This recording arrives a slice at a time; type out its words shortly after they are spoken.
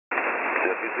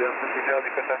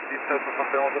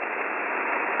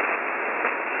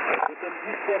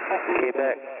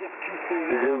Quebec,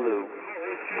 Zulu,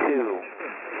 2,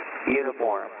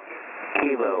 uniform,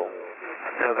 Kilo,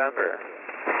 November,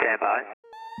 stand by.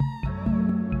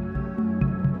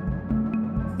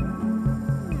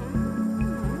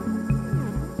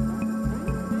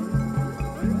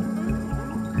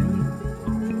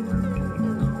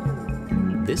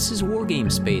 This is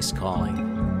Wargame Space calling.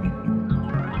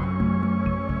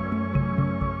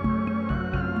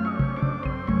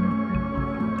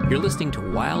 You're listening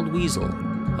to Wild Weasel,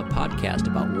 a podcast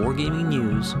about wargaming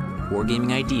news,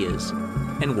 wargaming ideas,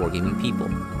 and wargaming people.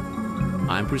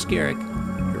 I'm Bruce Garrick,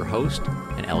 your host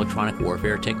and electronic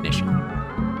warfare technician.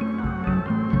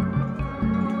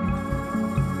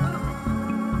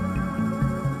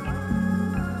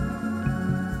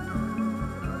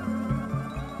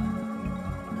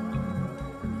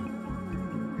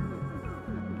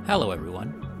 Hello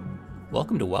everyone,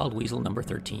 welcome to Wild Weasel number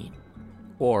 13.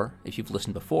 Or, if you've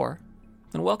listened before,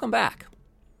 then welcome back.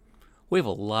 We have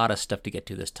a lot of stuff to get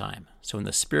to this time, so in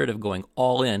the spirit of going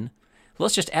all in,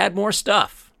 let's just add more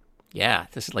stuff. Yeah,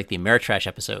 this is like the Ameritrash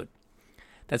episode.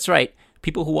 That's right,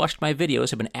 people who watched my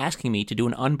videos have been asking me to do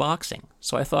an unboxing,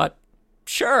 so I thought,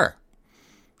 sure.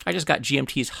 I just got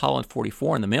GMT's Holland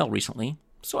 44 in the mail recently,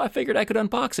 so I figured I could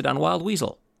unbox it on Wild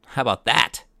Weasel. How about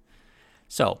that?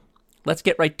 So, let's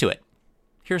get right to it.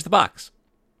 Here's the box.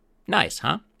 Nice,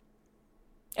 huh?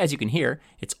 As you can hear,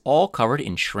 it's all covered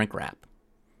in shrink wrap.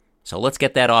 So let's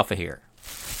get that off of here.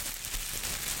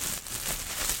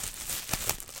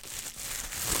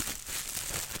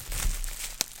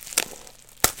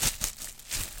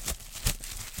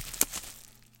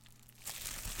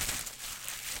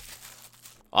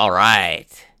 All right.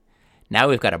 Now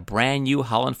we've got a brand new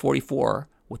Holland 44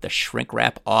 with the shrink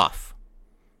wrap off.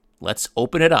 Let's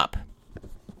open it up.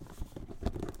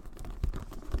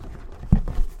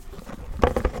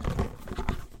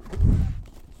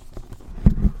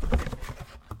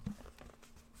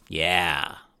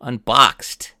 Yeah,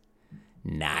 unboxed.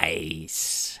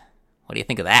 Nice. What do you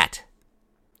think of that?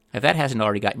 If that hasn't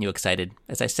already gotten you excited,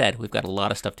 as I said, we've got a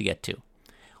lot of stuff to get to.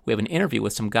 We have an interview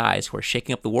with some guys who are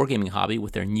shaking up the wargaming hobby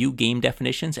with their new game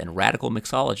definitions and radical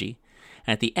mixology.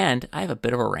 And at the end, I have a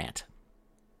bit of a rant.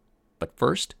 But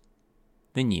first,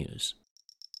 the news.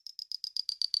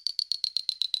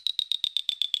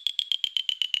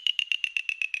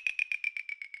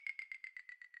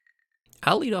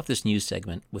 I'll lead off this news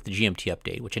segment with the GMT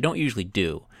update, which I don't usually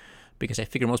do, because I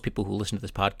figure most people who listen to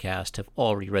this podcast have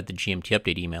already read the GMT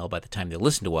update email by the time they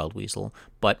listen to Wild Weasel,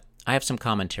 but I have some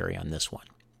commentary on this one.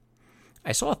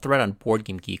 I saw a thread on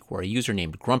BoardGameGeek where a user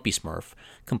named Grumpy Smurf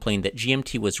complained that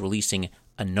GMT was releasing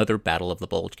another Battle of the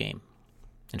Bulge game.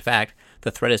 In fact, the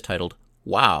thread is titled,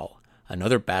 "Wow,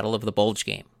 another Battle of the Bulge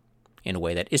game," in a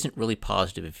way that isn't really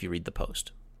positive if you read the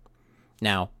post.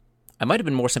 Now, I might have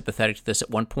been more sympathetic to this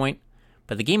at one point,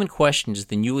 but the game in question is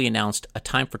the newly announced A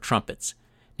Time for Trumpets,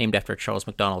 named after Charles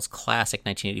MacDonald's classic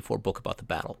 1984 book about the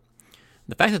battle.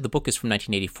 The fact that the book is from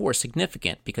 1984 is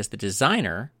significant because the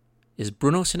designer is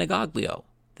Bruno Sinigaglio,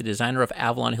 the designer of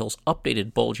Avalon Hill's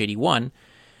updated Bulge 81,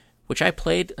 which I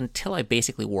played until I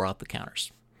basically wore out the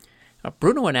counters. Now,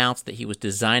 Bruno announced that he was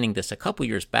designing this a couple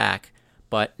years back,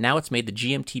 but now it's made the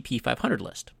GMT P500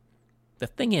 list. The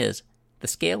thing is, the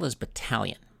scale is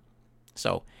battalion,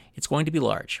 so it's going to be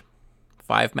large.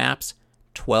 5 maps,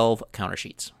 12 counter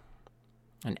sheets.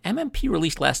 An MMP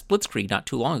released last Blitzkrieg not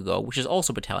too long ago, which is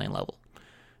also battalion level.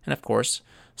 And of course,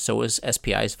 so is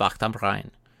SPI's Wacht am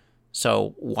Rhein.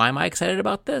 So why am I excited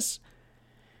about this?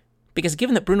 Because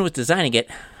given that Bruno is designing it,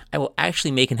 I will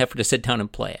actually make an effort to sit down and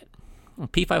play it.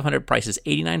 P500 price is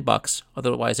 $89,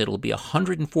 otherwise it'll be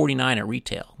 $149 at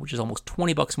retail, which is almost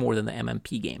 $20 more than the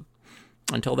MMP game.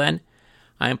 Until then,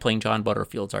 I am playing John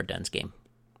Butterfield's Ardennes game.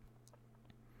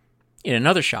 In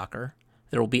another shocker,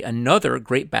 there will be another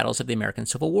Great Battles of the American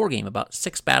Civil War game about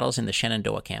 6 battles in the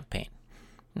Shenandoah campaign.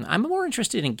 I'm more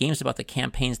interested in games about the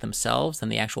campaigns themselves than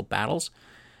the actual battles,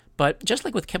 but just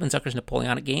like with Kevin Zucker's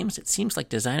Napoleonic games, it seems like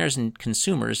designers and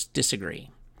consumers disagree.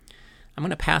 I'm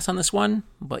going to pass on this one,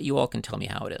 but you all can tell me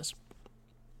how it is.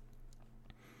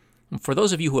 And for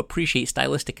those of you who appreciate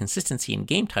stylistic consistency in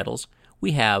game titles,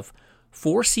 we have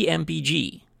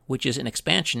 4CMBG, which is an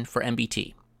expansion for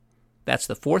MBT. That's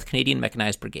the 4th Canadian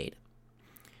Mechanized Brigade.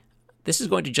 This is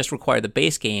going to just require the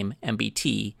base game,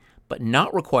 MBT, but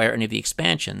not require any of the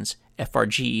expansions,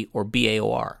 FRG or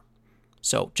BAOR.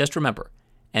 So just remember,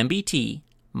 MBT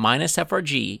minus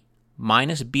FRG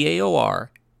minus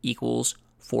BAOR equals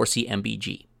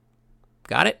 4CMBG.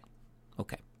 Got it?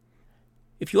 Okay.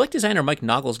 If you like designer Mike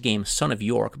Noggle's game Son of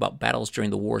York about battles during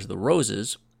the Wars of the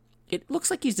Roses, it looks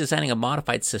like he's designing a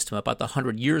modified system about the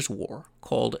 100 Years' War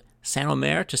called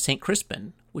Saint-Omer to Saint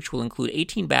Crispin, which will include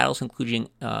 18 battles including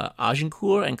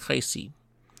Agincourt and Crécy.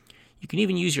 You can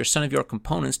even use your Son of York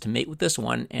components to mate with this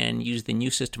one and use the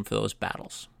new system for those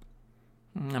battles.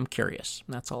 I'm curious.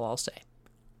 That's all I'll say.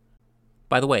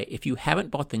 By the way, if you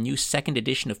haven't bought the new second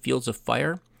edition of Fields of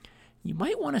Fire, you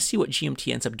might want to see what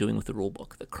GMT ends up doing with the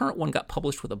rulebook. The current one got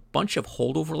published with a bunch of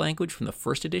holdover language from the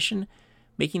first edition,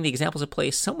 making the examples of play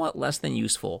somewhat less than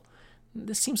useful.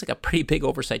 This seems like a pretty big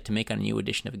oversight to make on a new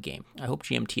edition of a game. I hope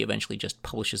GMT eventually just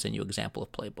publishes a new example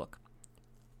of playbook.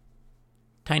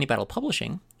 Tiny Battle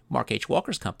Publishing, Mark H.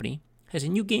 Walker's company, has a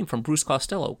new game from Bruce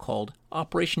Costello called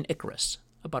Operation Icarus,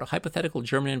 about a hypothetical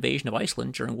German invasion of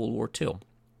Iceland during World War II.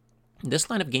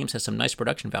 This line of games has some nice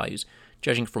production values,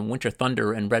 judging from Winter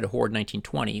Thunder and Red Horde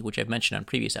 1920, which I've mentioned on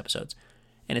previous episodes,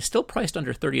 and is still priced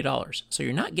under $30, so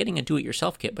you're not getting a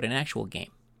do-it-yourself kit, but an actual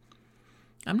game.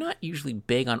 I'm not usually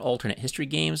big on alternate history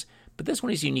games, but this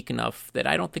one is unique enough that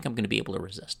I don't think I'm going to be able to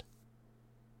resist.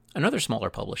 Another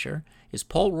smaller publisher is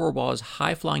Paul Rohrbaugh's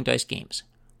High Flying Dice Games,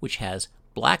 which has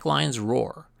Black Lions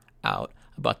Roar out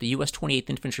about the U.S. 28th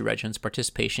Infantry Regiment's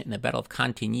participation in the Battle of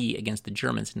Cantigny against the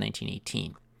Germans in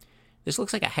 1918. This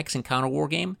looks like a hex and counter war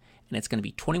game, and it's going to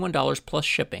be $21 plus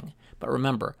shipping, but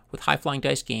remember, with High Flying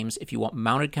Dice Games, if you want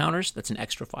mounted counters, that's an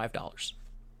extra $5.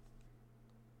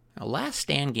 Now, Last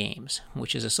Stand Games,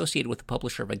 which is associated with the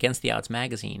publisher of Against the Odds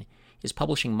magazine, is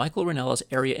publishing Michael Ranella's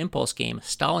area impulse game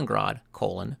Stalingrad,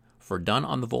 Verdun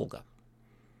on the Volga.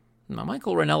 Now,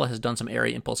 Michael Ranella has done some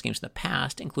area impulse games in the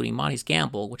past, including Monty's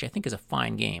Gamble, which I think is a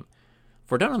fine game.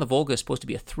 Verdun on the Volga is supposed to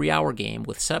be a 3-hour game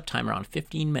with setup time around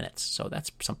 15 minutes, so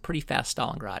that's some pretty fast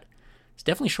Stalingrad. It's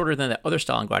definitely shorter than the other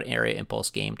Stalingrad area impulse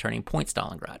game, Turning Point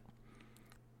Stalingrad.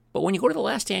 But when you go to the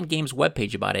Last Stand Games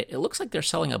webpage about it, it looks like they're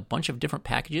selling a bunch of different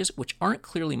packages which aren't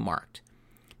clearly marked.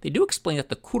 They do explain that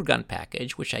the Kurgan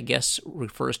package, which I guess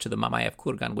refers to the Mamayev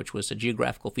Kurgan, which was a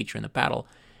geographical feature in the battle,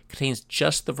 contains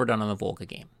just the Verdun on the Volga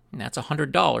game. And that's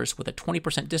 $100 with a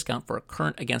 20% discount for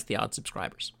current Against the Odds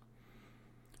subscribers.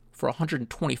 For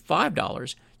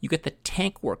 $125, you get the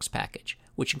Tank Works package,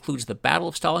 which includes the Battle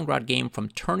of Stalingrad game from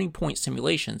Turning Point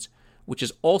Simulations, which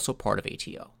is also part of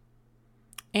ATO.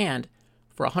 And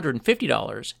for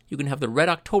 $150, you can have the Red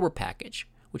October package,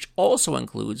 which also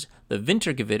includes the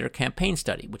Wintergewitter campaign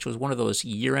study, which was one of those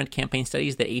year-end campaign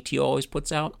studies that ATO always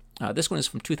puts out. This one is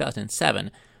from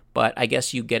 2007, but I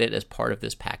guess you get it as part of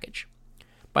this package.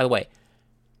 By the way,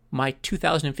 my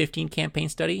 2015 campaign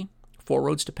study, Four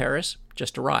Roads to Paris,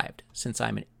 just arrived, since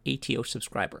I'm an ATO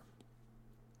subscriber.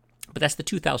 But that's the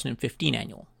 2015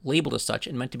 annual, labeled as such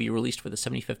and meant to be released for the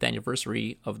 75th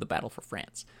anniversary of the Battle for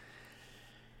France.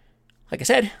 Like I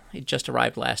said, it just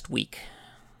arrived last week.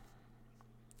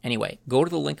 Anyway, go to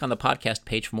the link on the podcast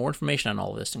page for more information on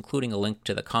all of this, including a link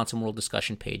to the Consim World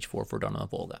discussion page for Verdun on the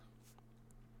Volga.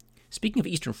 Speaking of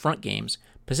Eastern Front games,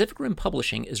 Pacific Rim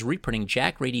Publishing is reprinting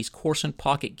Jack Rady's Coruscant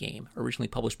Pocket game, originally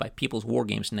published by People's War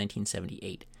Games in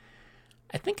 1978.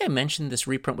 I think I mentioned this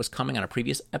reprint was coming on a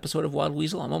previous episode of Wild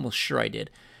Weasel. I'm almost sure I did.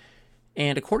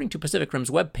 And according to Pacific Rim's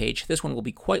webpage, this one will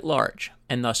be quite large,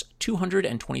 and thus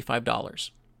 $225.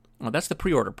 Well, that's the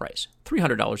pre-order price,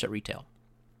 $300 at retail.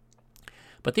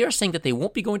 But they are saying that they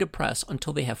won't be going to press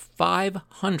until they have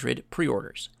 500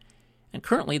 pre-orders. And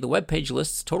currently, the webpage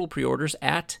lists total pre-orders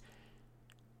at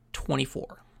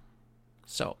 24.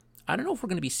 So, I don't know if we're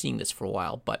going to be seeing this for a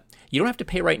while, but you don't have to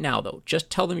pay right now, though. Just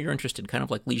tell them you're interested, kind of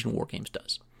like Legion Wargames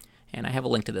does. And I have a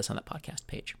link to this on the podcast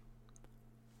page.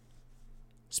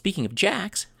 Speaking of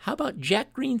Jacks, how about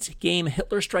Jack Green's game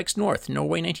Hitler Strikes North,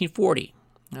 Norway 1940?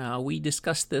 We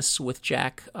discussed this with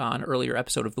Jack on an earlier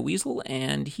episode of The Weasel,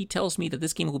 and he tells me that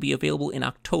this game will be available in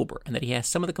October, and that he has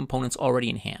some of the components already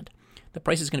in hand. The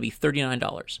price is going to be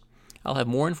 $39. I'll have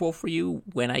more info for you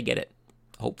when I get it.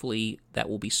 Hopefully, that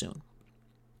will be soon.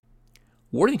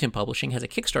 Worthington Publishing has a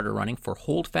Kickstarter running for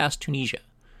Hold Fast Tunisia.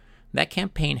 That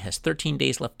campaign has 13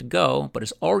 days left to go, but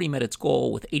has already met its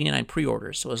goal with 89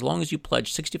 pre-orders, so as long as you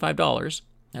pledge $65,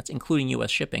 that's including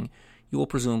U.S. shipping, you will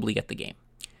presumably get the game.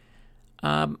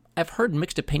 I've heard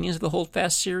mixed opinions of the Hold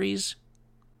Fast series.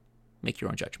 Make your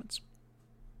own judgments.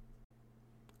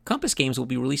 Compass Games will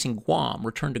be releasing Guam,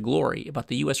 Return to Glory, about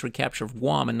the U.S. recapture of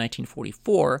Guam in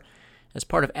 1944, as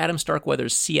part of Adam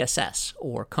Starkweather's CSS,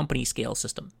 or Company Scale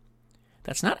System.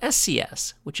 That's not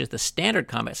SCS, which is the standard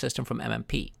combat system from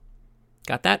MMP.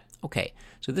 Got that? Okay,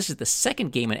 so this is the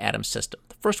second game in Adam's system.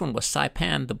 The first one was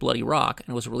Saipan, the Bloody Rock,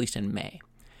 and was released in May.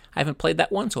 I haven't played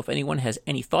that one, so if anyone has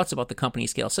any thoughts about the Company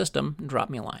Scale System, drop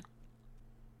me a line.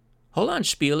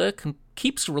 Hollandspiele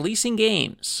keeps releasing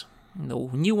games. The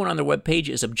new one on their webpage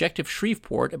is Objective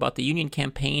Shreveport, about the Union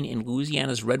campaign in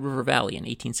Louisiana's Red River Valley in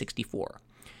 1864.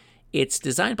 It's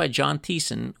designed by John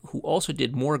Thiessen, who also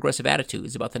did More Aggressive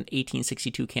Attitudes, about the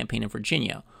 1862 campaign in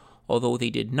Virginia, although they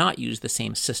did not use the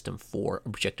same system for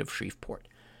Objective Shreveport.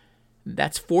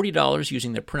 That's $40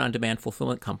 using their print-on-demand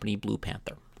fulfillment company, Blue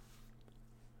Panther.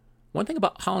 One thing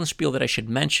about Hollandspiele that I should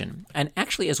mention, and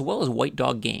actually as well as White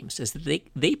Dog Games, is that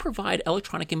they provide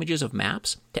electronic images of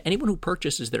maps to anyone who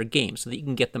purchases their game so that you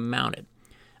can get them mounted.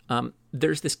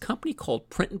 There's this company called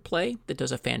Print and Play that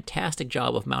does a fantastic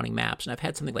job of mounting maps, and I've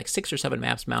had something like 6 or 7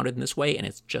 maps mounted in this way, and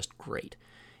it's just great.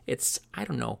 It's, I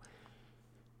don't know,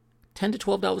 $10 to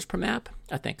 $12 per map,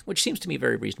 I think, which seems to me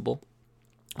very reasonable.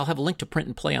 I'll have a link to Print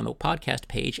and Play on the podcast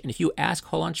page, and if you ask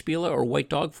Hollandspiele or White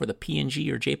Dog for the PNG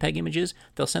or JPEG images,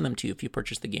 they'll send them to you if you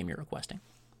purchase the game you're requesting.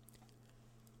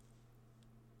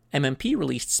 MMP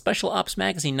released Special Ops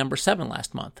Magazine number 7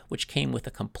 last month, which came with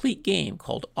a complete game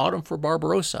called Autumn for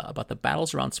Barbarossa about the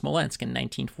battles around Smolensk in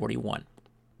 1941.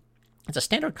 It's a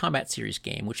standard combat series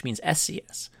game, which means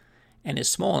SCS, and is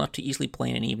small enough to easily play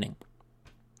in an evening.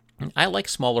 I like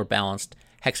smaller, balanced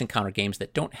hex encounter games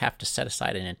that don't have to set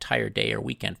aside an entire day or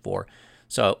weekend for,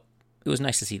 so it was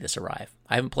nice to see this arrive.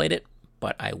 I haven't played it,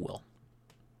 but I will.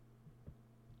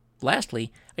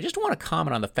 Lastly, I just want to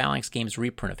comment on the Phalanx Games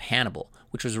reprint of Hannibal,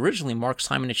 which was originally Mark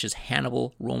Simonich's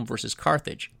Hannibal, Rome vs.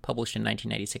 Carthage, published in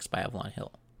 1996 by Avalon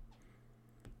Hill.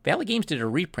 Valley Games did a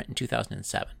reprint in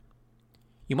 2007.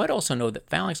 You might also know that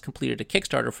Phalanx completed a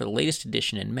Kickstarter for the latest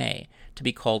edition in May to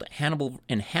be called Hannibal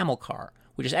and Hamilcar,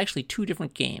 which is actually 2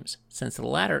 different games, since the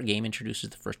latter game introduces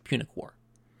the First Punic War.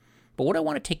 But what I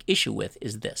want to take issue with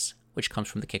is this, which comes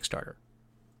from the Kickstarter.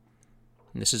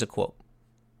 And this is a quote.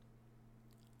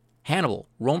 Hannibal,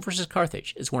 Rome vs.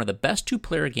 Carthage is one of the best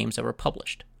 2-player games ever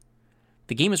published.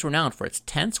 The game is renowned for its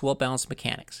tense, well-balanced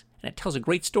mechanics, and it tells a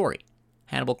great story.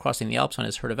 Hannibal crossing the Alps on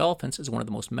his herd of elephants is one of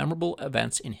the most memorable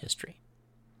events in history.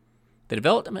 The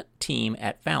development team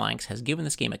at Phalanx has given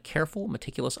this game a careful,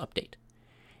 meticulous update.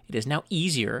 It is now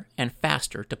easier and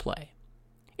faster to play.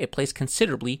 It plays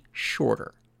considerably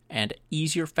shorter, and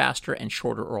easier, faster, and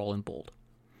shorter are all in bold.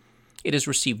 It has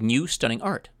received new, stunning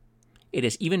art. It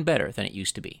is even better than it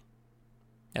used to be.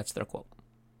 That's their quote.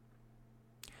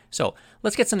 So,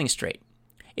 let's get something straight.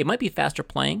 It might be faster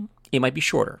playing, it might be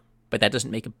shorter, but that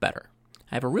doesn't make it better.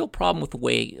 I have a real problem with the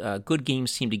way good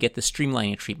games seem to get the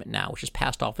streamlining treatment now, which is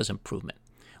passed off as improvement.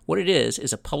 What it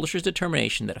is a publisher's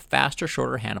determination that a faster,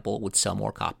 shorter Hannibal would sell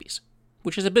more copies,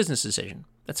 which is a business decision.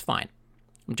 That's fine.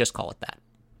 Just call it that.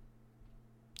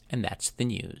 And that's the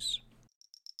news.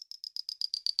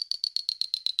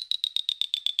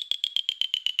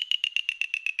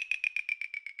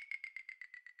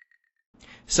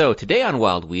 So today on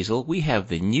Wild Weasel, we have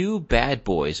the new bad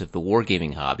boys of the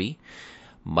wargaming hobby,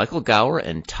 Michael Gower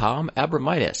and Tom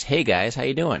Abramitis. Hey guys, how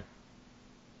you doing?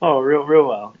 Oh, real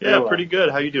well. Yeah, real pretty good.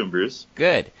 How you doing, Bruce?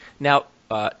 Good. Now,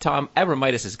 Tom,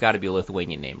 Abramitis has got to be a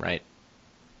Lithuanian name, right?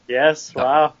 Yes,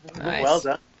 wow. Nice. Well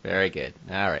done. Very good.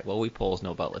 All right. Well, we Poles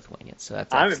know about Lithuanians, so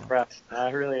that's I'm excellent. impressed.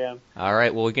 I really am. All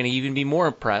right. Well, we're going to even be more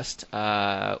impressed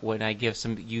when I give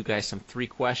you guys some 3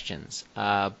 questions,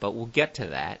 but we'll get to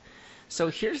that. So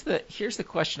here's the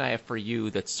question I have for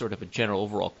you. That's sort of a general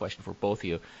overall question for both of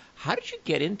you. How did you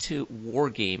get into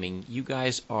wargaming? You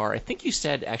guys are. I think you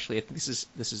said actually. I think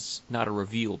this is not a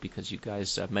reveal because you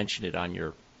guys mentioned it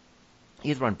on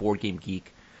either on Board Game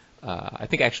Geek. I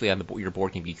think actually on your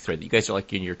Board Game Geek thread that you guys are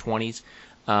like in your 20s.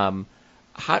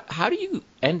 How do you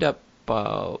end up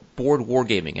board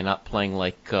wargaming and not playing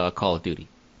like Call of Duty?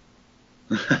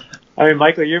 I mean,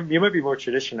 Michael, you might be more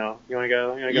traditional. You want to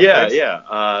go? Yeah, first?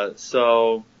 yeah.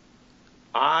 So,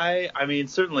 I mean,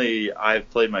 certainly I've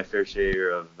played my fair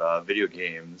share of video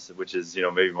games, which is,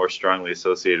 maybe more strongly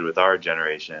associated with our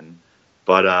generation.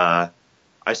 But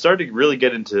I started to really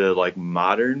get into like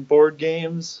modern board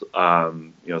games.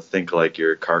 Think like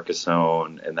your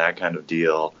Carcassonne and that kind of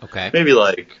deal. Okay. Maybe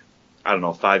like, I don't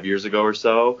know, 5 years ago or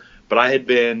so. But I had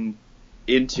been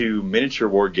into miniature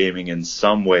wargaming in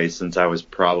some way since I was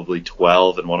probably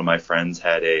 12, and one of my friends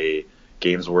had a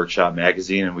Games Workshop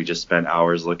magazine, and we just spent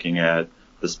hours looking at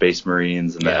the Space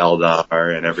Marines and the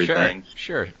Eldar and everything.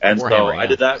 Sure. And Warhammer, so I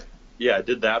did that. Yeah, I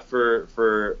did that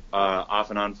for off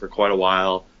and on for quite a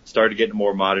while. Started getting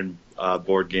more modern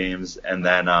board games, and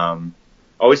then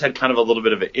always had kind of a little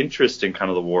bit of an interest in kind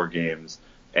of the war games.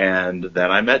 And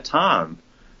then I met Tom,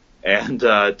 and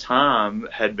Tom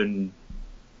had been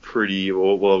pretty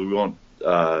well. We won't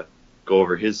go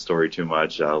over his story too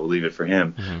much. We'll leave it for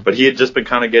him. Mm-hmm. But he had just been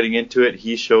kind of getting into it.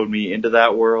 He showed me into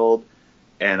that world,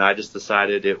 and I just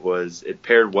decided it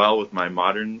paired well with my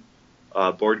modern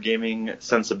board gaming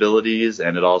sensibilities,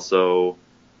 and it also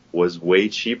was way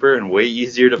cheaper and way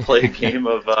easier to play a game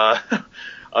of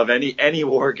any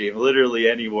war game, literally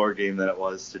any war game than it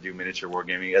was to do miniature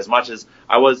wargaming. As much as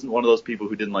I wasn't one of those people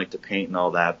who didn't like to paint and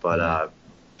all that, but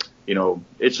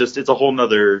it's a whole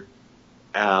nother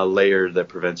layer that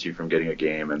prevents you from getting a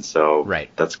game, and so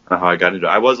that's kind of how I got into it.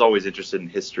 I was always interested in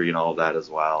history and all of that as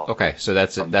well. Okay, so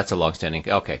that's a long-standing.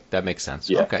 Okay, that makes sense.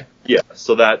 Yeah. Okay. Yeah,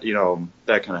 so that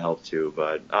that kind of helped too,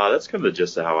 but that's kind of the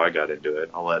gist of how I got into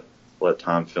it. I'll let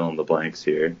Tom fill in the blanks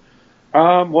here.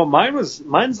 Well,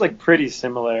 mine's like pretty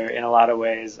similar in a lot of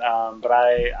ways. But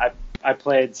I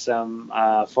played some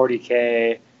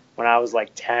 40K when I was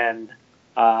like 10,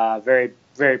 very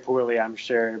very poorly, I'm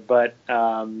sure. But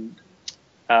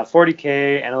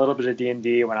 40K and a little bit of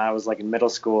D&D when I was like in middle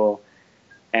school,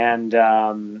 and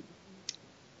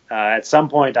at some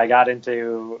point I got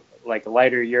into like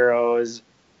lighter Euros,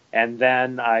 and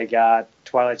then I got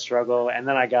Twilight Struggle, and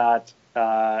then I got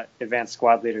Advanced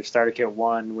Squad Leader Starter Kit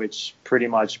 1, which pretty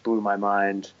much blew my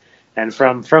mind. And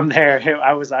from there,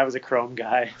 I was a Chrome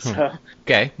guy. So.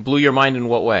 Okay, blew your mind in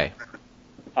what way?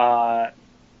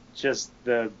 Just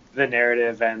the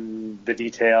narrative and the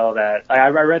detail that I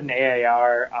read an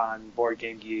AAR on Board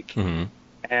Game Geek, mm-hmm.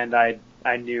 and I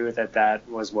knew that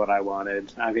was what I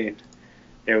wanted. I mean,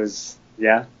 it was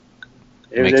It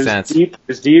makes sense. Deep. It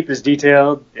was deep. It was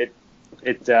detailed. It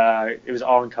was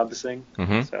all encompassing.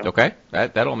 Mm-hmm. So. Okay,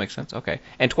 that all makes sense. Okay,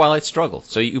 and Twilight Struggle.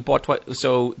 So you bought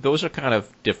so those are kind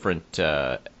of different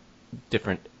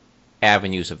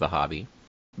avenues of the hobby,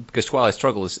 because Twilight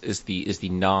Struggle is the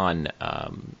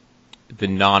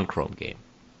non-Chrome game.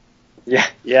 Yeah.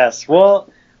 Yes. Well,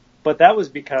 but that was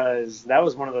because that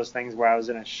was one of those things where I was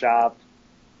in a shop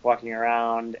walking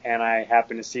around and I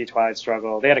happened to see Twilight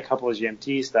Struggle. They had a couple of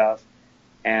GMT stuff,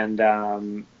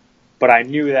 and but I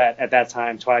knew that at that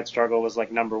time Twilight Struggle was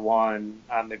like number 1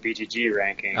 on the BGG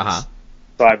rankings. Uh-huh.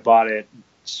 So I bought it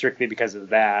strictly because of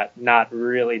that, not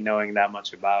really knowing that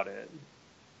much about it.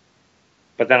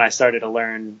 But then I started to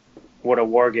learn what a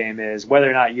war game is. Whether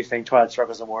or not you think Twilight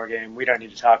Struggle is a war game, we don't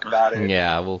need to talk about it.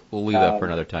 Yeah, we'll leave that for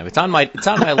another time. It's on my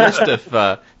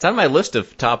list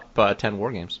of top 10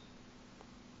 war games.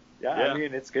 Yeah, I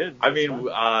mean it's good. I mean,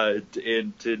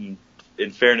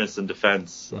 in fairness and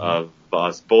defense of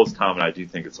us, both Tom and I do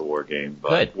think it's a war game,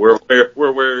 but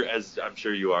we're as I'm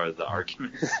sure you are, the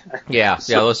arguments. Yeah,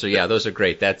 those are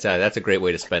great. That's a great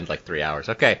way to spend like 3 hours.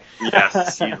 Okay.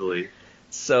 Yes, easily.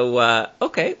 So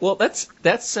okay, well that's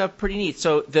pretty neat.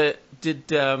 So did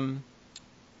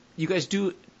you guys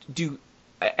do?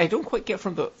 I don't quite get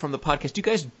from the podcast. Do you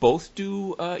guys both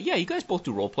do? You guys both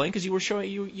do role playing, because you were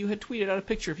showing you had tweeted out a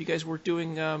picture if you guys were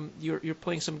doing you're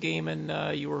playing some game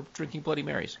and you were drinking Bloody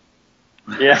Marys.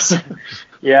 Yes.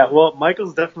 Yeah. Well,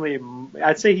 Michael's definitely.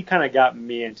 I'd say he kind of got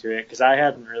me into it because I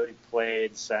hadn't really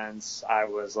played since I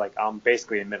was like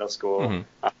basically in middle school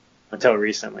until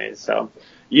recently. So.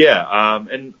 Yeah,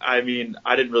 and I mean,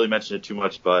 I didn't really mention it too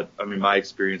much, but I mean, my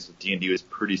experience with D&D was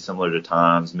pretty similar to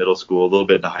Tom's. Middle school, a little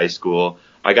bit into high school.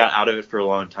 I got out of it for a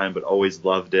long time, but always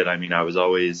loved it. I mean, I was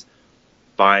always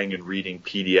buying and reading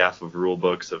PDF of rule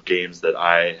books of games that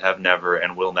I have never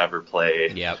and will never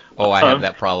play. Yep. Oh, I have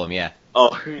that problem. Yeah.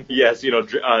 Oh, yes.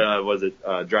 Was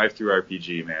it Drive-Thru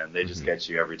RPG? Man, they just get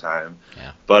you every time.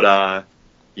 Yeah. But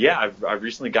I've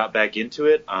recently got back into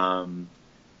it.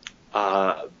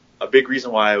 A big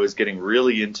reason why I was getting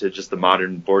really into just the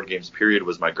modern board games period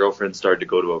was my girlfriend started to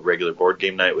go to a regular board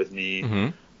game night with me.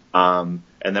 Mm-hmm.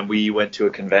 And then we went to a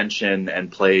convention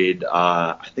and played,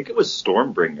 I think it was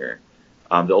Stormbringer,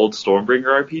 the old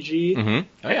Stormbringer RPG. Mm-hmm.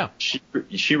 Oh, yeah.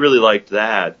 She really liked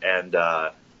that. And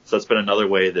so it's been another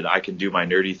way that I can do my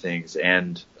nerdy things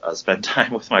and spend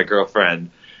time with my girlfriend.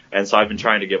 And so I've been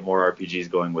trying to get more RPGs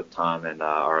going with Tom and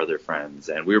our other friends.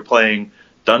 And we were playing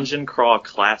Dungeon Crawl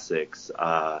Classics,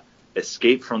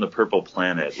 Escape from the Purple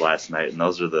Planet last night, and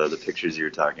those are the pictures you were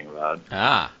talking about.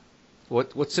 Ah,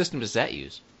 what system does that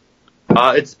use?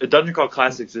 It's Dungeon Crawl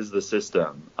Classics is the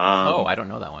system. I don't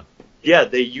know that one. Yeah,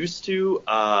 they used to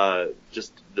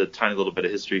just the tiny little bit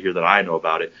of history here that I know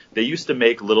about it. They used to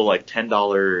make little like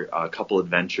 $10 couple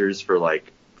adventures for like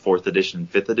 4th edition,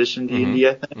 5th edition D&D,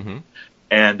 I think. Mm-hmm.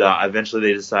 And eventually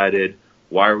they decided,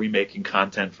 why are we making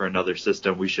content for another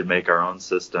system? We should make our own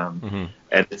system. Mm-hmm.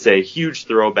 And it's a huge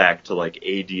throwback to like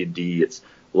AD&D. It's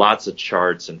lots of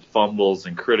charts and fumbles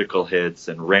and critical hits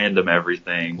and random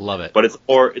everything. Love it. But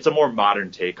it's a more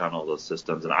modern take on all those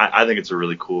systems. And I think it's a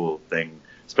really cool thing,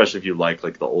 especially if you like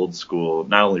the old school,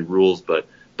 not only rules, but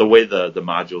the way the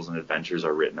modules and adventures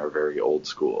are written are very old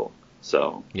school.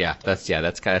 So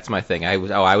that's my thing. I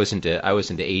was into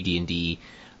AD&D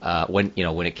when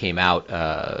it came out,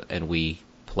 and we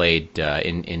played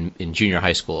in junior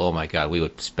high school. Oh my God, we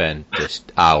would spend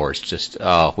just hours.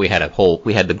 We had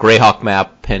the Greyhawk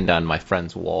map pinned on my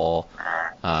friend's wall,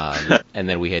 and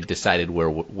then we had decided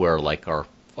where like our.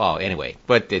 Oh, anyway,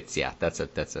 but that's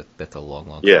a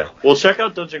long yeah. story. Well, check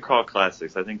out Dungeon Crawl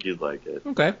Classics. I think you'd like it.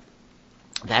 Okay.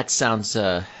 That sounds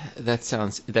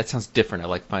different. I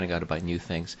like finding out about new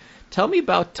things. Tell me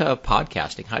about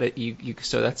podcasting. How did you?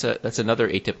 So that's another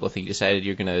atypical thing. You decided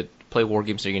you're going to play war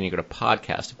games, and you're going to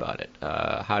podcast about it.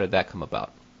 How did that come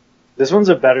about? This one's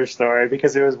a better story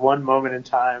because it was one moment in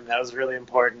time that was really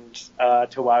important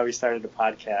to why we started the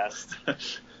podcast.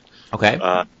 Okay.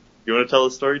 You want to tell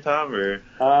the story, Tom, or?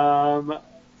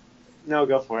 No,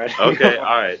 go for it. Okay. All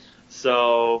right.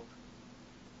 So.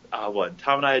 Tom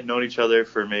and I had known each other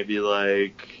for maybe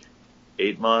like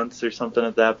 8 months or something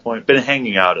at that point. Been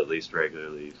hanging out at least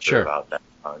regularly for about that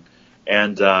long.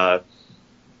 And both,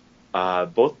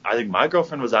 I think my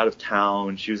girlfriend was out of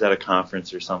town. She was at a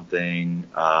conference or something.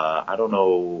 I don't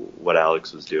know what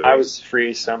Alex was doing. I was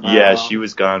free somehow. Yeah, she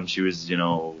was gone. She was,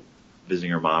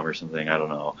 visiting her mom or something. I don't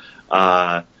know.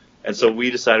 And so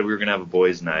we decided we were going to have a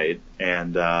boys' night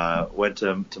and went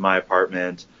to my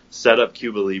apartment. Set up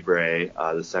Cuba Libre,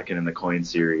 the second in the coin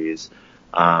series.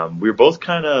 We were both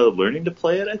kind of learning to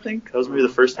play it, I think. That was maybe the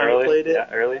first time we played it. Yeah,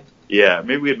 early. Yeah,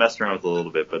 maybe we had messed around with it a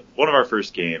little bit, but one of our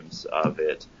first games of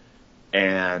it.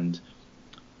 And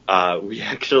we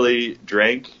actually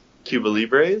drank Cuba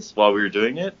Libres while we were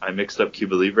doing it. I mixed up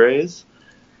Cuba Libres.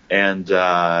 And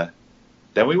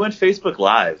then we went Facebook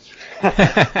Live.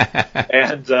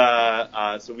 And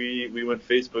so we went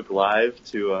Facebook Live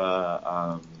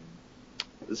to...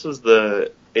 this was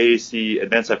the AAC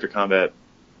Advanced After Combat,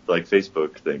 like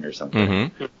Facebook thing or something.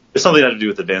 Mm-hmm. There's something that had to do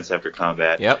with Advanced After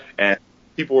Combat. Yep. And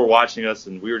people were watching us,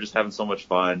 and we were just having so much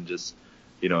fun, just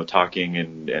talking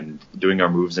and doing our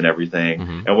moves and everything.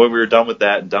 Mm-hmm. And when we were done with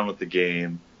that and done with the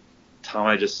game, Tom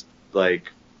and I just we're like,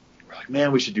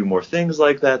 man, we should do more things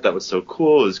like that. That was so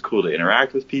cool. It was cool to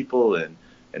interact with people and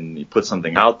you put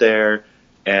something out there.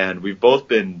 And we've both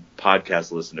been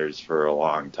podcast listeners for a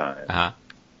long time. Uh-huh.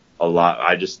 A lot.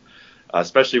 I just,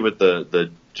 especially with the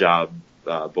job,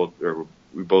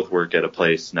 we both work at a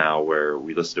place now where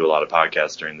we listen to a lot of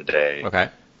podcasts during the day. Okay.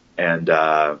 And,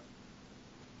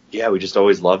 we just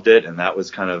always loved it. And that was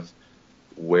kind of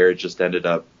where it just ended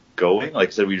up going. Like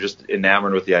I said, we were just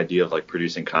enamored with the idea of like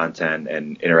producing content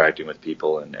and interacting with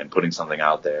people and putting something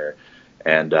out there.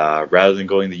 And, rather than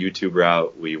going the YouTube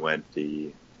route, we went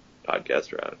the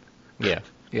podcast route. Yeah.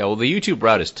 Yeah. Well, the YouTube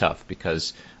route is tough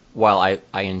because, while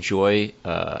I enjoy,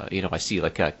 I see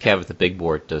like Kev at the big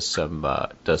board does some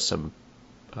famous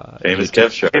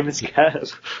Kev show. Famous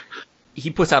Kev.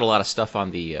 He puts out a lot of stuff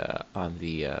on the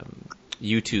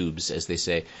YouTubes, as they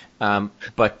say,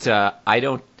 but I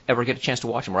don't ever get a chance to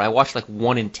watch them. Or I watch like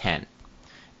 1 in 10,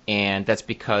 and that's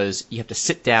because you have to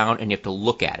sit down and you have to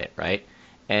look at it, right?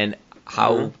 And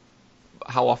how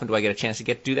often do I get a chance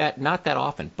to do that? Not that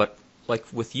often, but like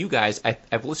with you guys,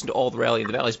 I've listened to all the Rally in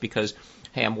the Valleys because,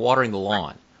 hey, I'm watering the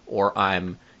lawn, or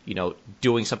I'm,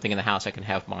 doing something in the house. I can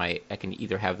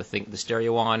either have the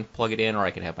stereo on, plug it in, or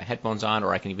I can have my headphones on,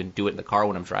 or I can even do it in the car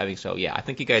when I'm driving. So yeah, I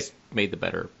think you guys made the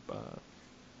better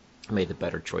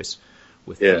choice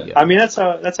with the. I mean, that's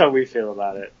how we feel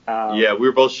about it. Yeah, we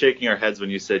were both shaking our heads when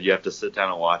you said you have to sit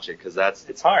down and watch it because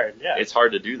it's hard. Yeah, it's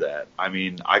hard to do that. I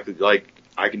mean, I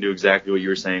can do exactly what you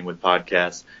were saying with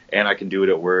podcasts, and I can do it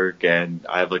at work, and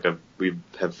we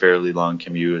have fairly long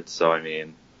commutes, so I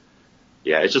mean,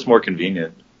 yeah, it's just more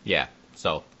convenient. Yeah,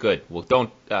 so good. Well, don't.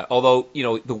 Although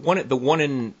the one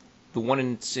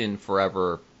in sin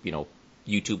forever,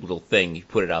 YouTube little thing, you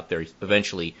put it out there.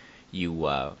 Eventually,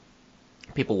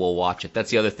 people will watch it. That's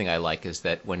the other thing I like is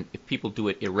that if people do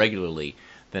it irregularly,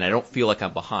 then I don't feel like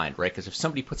I'm behind, right? Because if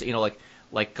somebody puts it,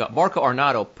 like Marco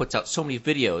Arnaudo puts out so many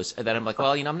videos that I'm like,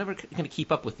 well, I'm never going to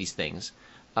keep up with these things.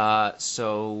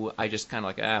 So I just kind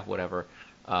of like, whatever.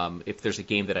 If there's a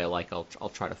game that I like,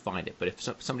 I'll try to find it. But if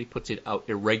somebody puts it out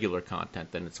irregular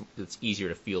content, then it's easier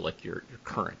to feel like you're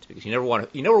current because you never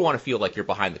want to feel like you're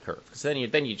behind the curve because then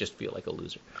you just feel like a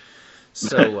loser.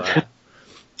 So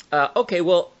okay,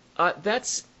 well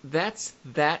that's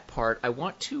that part. I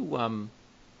want to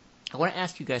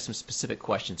ask you guys some specific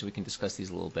questions so we can discuss these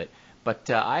a little bit. But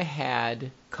I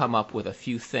had come up with a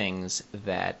few things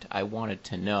that I wanted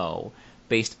to know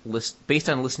based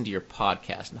on listening to your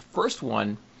podcast. And the first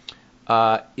one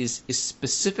is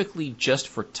specifically just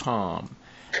for Tom.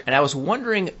 And I was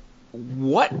wondering,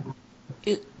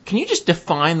 can you just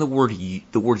define the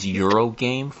words Euro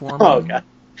game for me? Oh, God.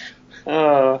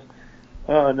 Oh,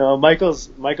 oh no, Michael's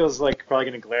like probably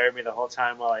gonna glare at me the whole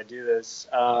time while I do this.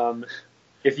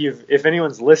 If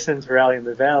anyone's listened to Rally in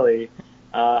the Valley,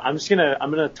 I'm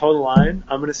gonna toe the line.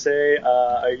 I'm gonna say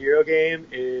a Euro game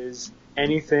is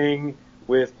anything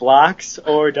with blocks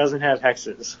or doesn't have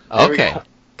hexes. There we Okay.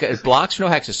 go. Blocks, no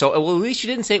hexes. So, well, at least you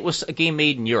didn't say it was a game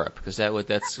made in Europe, because that's what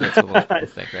most people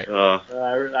think, right?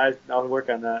 I'll work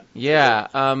on that. Yeah.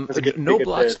 That's a good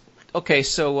blocks. bit. Okay,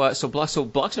 so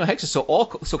blocks, no hexes.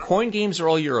 So coin games are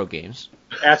all Euro games.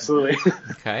 Absolutely.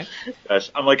 Okay.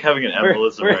 Gosh, I'm like having an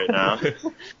embolism right now.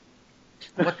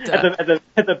 What?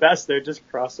 At the best, they're just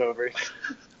crossovers.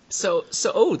 So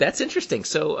that's interesting.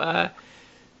 So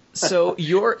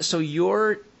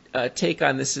your take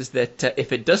on this is that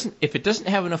if it doesn't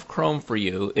have enough Chrome for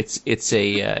you, it's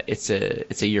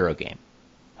a Euro game.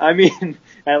 I mean,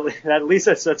 at least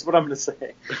that's what I'm going to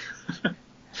say.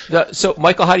 So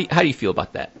Michael, how do you feel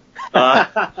about that?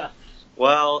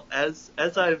 Well, as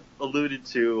I've alluded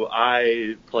to,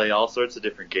 I play all sorts of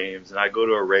different games, and I go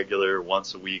to a regular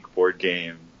once a week board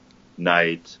game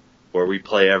night where we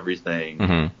play everything.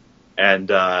 Mm-hmm. And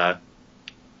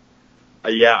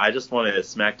yeah, I just want to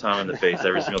smack Tom in the face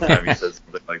every single time he says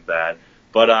something like that.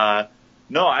 But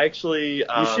no, I actually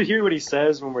You should hear what he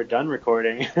says when we're done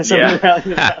recording.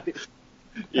 Yeah.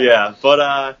 Yeah,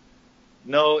 but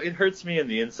no, it hurts me in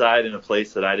the inside in a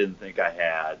place that I didn't think I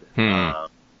had.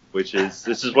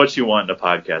 This is what you want in a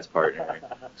podcast partner.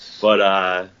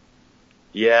 But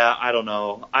yeah, I don't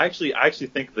know. I actually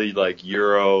think the like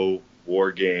Euro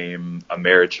war game,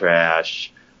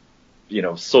 Ameritrash,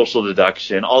 social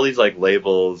deduction, all these like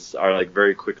labels are like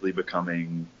very quickly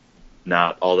becoming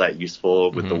not all that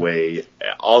useful with the way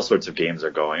all sorts of games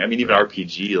are going. I mean, even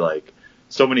RPG, like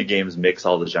so many games mix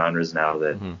all the genres now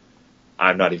that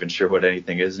I'm not even sure what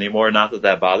anything is anymore. Not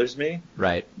that bothers me.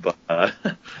 Right. But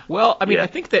well, I mean, yeah. I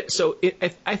think that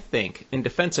I think in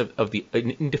defense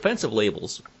of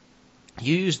labels,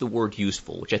 you use the word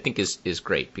useful, which I think is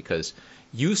great, because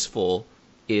useful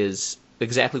is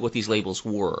exactly what these labels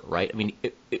were, right? I mean,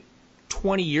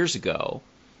 20 years ago,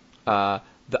 the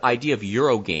idea of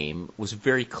Eurogame was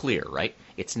very clear, right?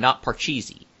 It's not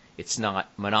Parcheesi, it's not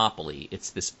Monopoly, it's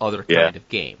this other kind of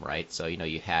game, right? So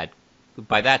you had.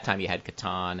 By that time, you had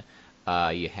Catan.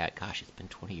 Gosh, it's been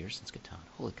 20 years since Catan.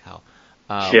 Holy cow!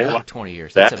 20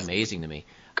 years. That's amazing to me.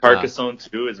 Carcassonne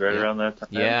 2 is right around that time.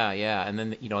 Yeah, and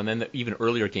then even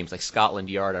earlier games like Scotland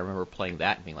Yard. I remember playing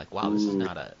that and being like, "Wow,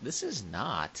 this is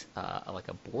not like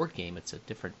a board game. It's a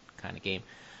different kind of game."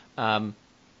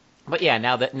 But yeah,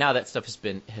 now that stuff has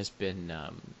been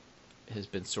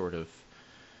sort of.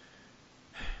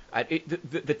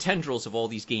 The tendrils of all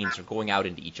these games are going out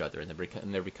into each other, and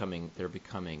they're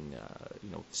becoming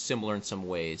similar in some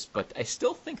ways. But I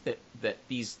still think that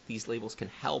these labels can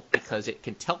help, because it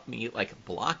can tell me, like a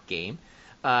block game,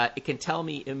 it can tell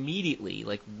me immediately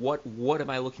like what am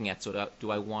I looking at. So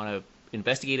do I want to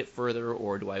investigate it further,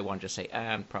 or do I want to just say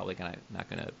I'm probably not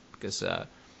gonna because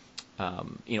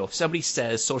if somebody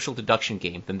says social deduction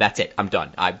game, then that's it. I'm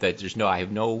done. I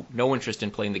have no interest in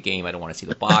playing the game. I don't want to see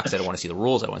the box. I don't want to see the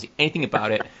rules. I don't want to see anything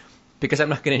about it, because I'm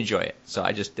not going to enjoy it. So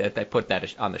I put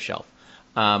that on the shelf.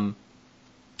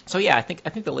 So yeah, I think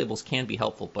the labels can be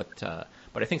helpful, but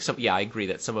I think I agree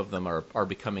that some of them are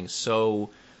becoming so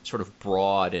sort of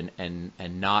broad and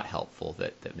not helpful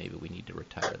that maybe we need to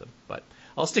retire them. But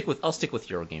I'll stick with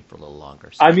Eurogame for a little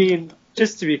longer. So. I mean,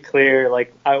 just to be clear,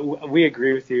 like we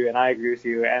agree with you, and I agree with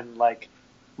you, and like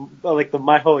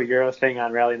my whole Euro thing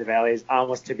on Rally in the Valley is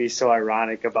almost to be so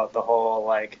ironic about the whole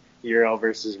like Euro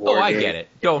versus war. I get it.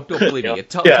 Don't believe me.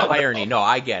 It's irony. No,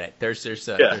 I get it. There's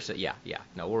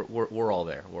No, we're all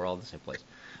there. We're all in the same place.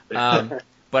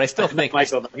 But I still think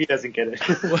Michael, he doesn't get it.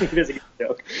 He doesn't get the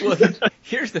joke. Well,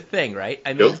 here's the thing, right?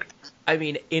 I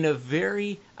mean, in a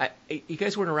very, you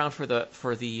guys weren't around for the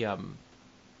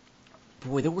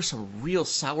boy, there were some real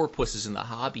sourpusses in the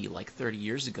hobby like 30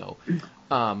 years ago.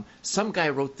 Some guy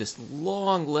wrote this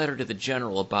long letter to the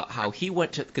general about how he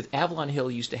went to, because Avalon Hill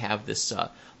used to have this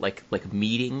like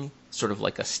meeting, sort of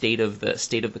like a state of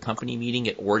the company meeting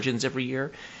at Origins every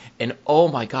year. And oh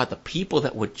my God, the people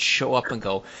that would show up and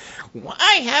go,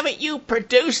 "Why haven't you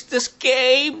produced this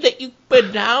game that you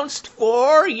announced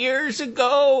 4 years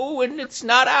ago, and it's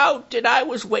not out, and I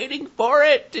was waiting for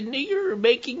it, and you're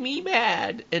making me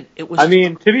mad." And it was. I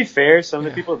mean, to be fair, some of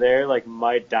the people there like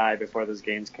might die before those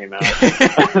games came out.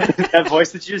 That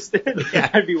voice that you just did,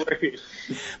 I'd be worried.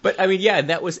 But I mean, yeah, and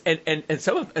that was and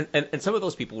some of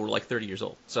those people were like 30 years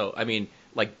old. So I mean,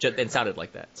 and sounded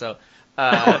like that. So.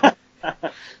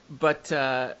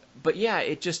 But yeah,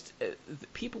 it just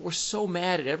people were so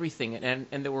mad at everything, and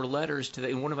there were letters to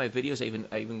in one of my videos.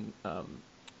 I even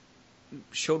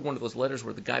showed one of those letters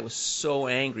where the guy was so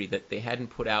angry that they hadn't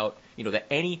put out, that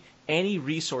any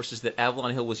resources that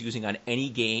Avalon Hill was using on any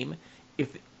game,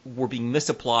 if were being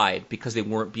misapplied because they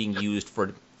weren't being used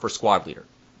for Squad Leader,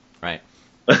 right?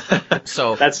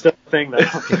 So that's still a thing, though.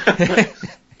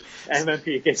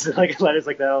 MMP gets letters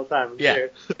like that all the time. I'm sure.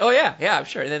 Oh yeah, I'm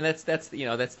sure. And then that's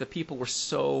the people were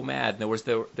so mad. There was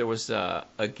a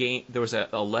game. There was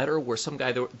a letter where some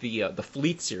guy the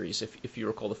Fleet series, if you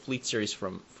recall the Fleet series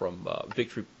from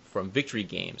Victory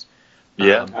Games.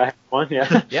 Yeah, I have one.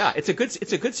 Yeah. Yeah, it's a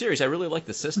good series. I really like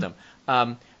the system.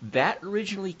 That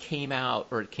originally came out.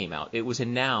 It was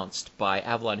announced by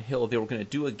Avalon Hill. They were going to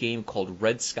do a game called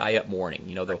Red Sky Up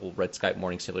Morning. The whole Red Sky Up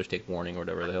Morning, Sailors Take Warning, or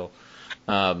whatever the hell.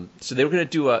 So they were going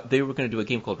to do a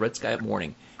game called Red Sky Up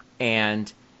Morning,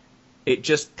 and it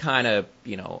just kind of,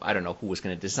 I don't know who was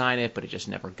going to design it, but it just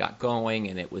never got going,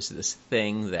 and it was this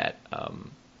thing that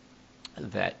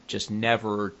just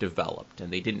never developed,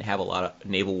 and they didn't have a lot of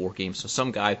naval war games. So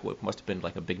some guy who must have been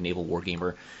like a big naval war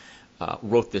gamer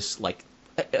wrote this,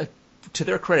 to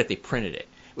their credit, they printed it.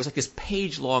 It was like this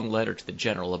page-long letter to the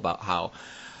general about how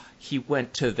he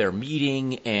went to their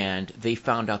meeting and they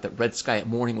found out that Red Sky at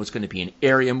Morning was going to be an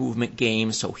area movement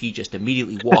game, so he just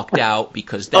immediately walked out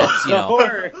because that's,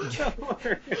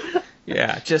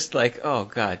 yeah, just like, oh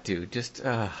God, dude, just,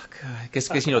 oh God, because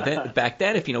back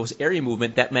then, if it was area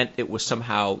movement, that meant it was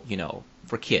somehow,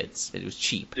 for kids. It was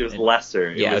cheap. It was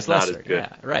lesser. Yeah, it was not lesser. as good.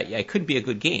 Yeah, right. Yeah, it couldn't be a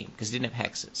good game because it didn't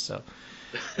have hexes. So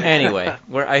anyway,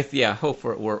 hope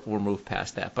we're moved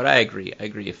past that. But I agree.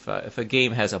 If a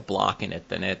game has a block in it,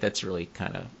 then that's really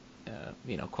kind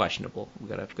of questionable. We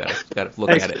gotta look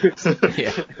at it.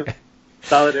 Yeah.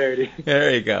 Solidarity.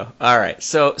 There you go. All right.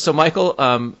 So Michael,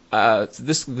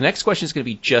 the next question is going to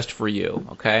be just for you.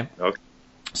 Okay. Okay.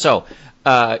 So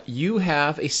you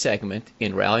have a segment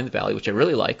in Rally in the Valley, which I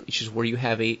really like, which is where you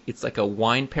have it's like a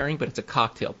wine pairing, but it's a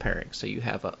cocktail pairing. So you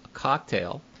have a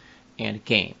cocktail and a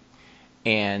game.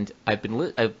 And I've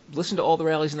listened to all the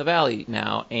Rallies in the Valley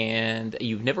now, and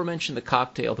you've never mentioned the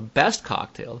cocktail. The best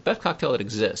cocktail that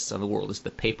exists in the world is the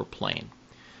Paper Plane.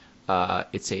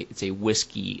 It's a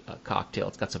whiskey cocktail.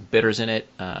 It's got some bitters in it.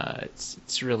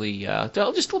 It's really. Let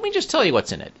me just tell you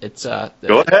what's in it. It's Go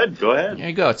ahead. There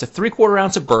you go. It's a 3/4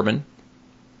 ounce of bourbon,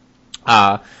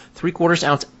 3/4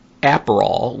 ounce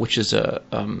Aperol, which is a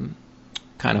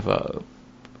kind of a.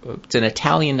 It's an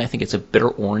Italian. I think it's a bitter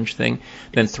orange thing.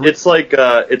 Then It's like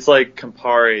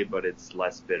Campari, but it's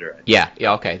less bitter. Yeah.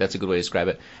 Okay, that's a good way to describe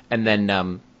it. And then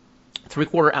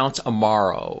 3/4 ounce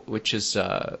Amaro, which is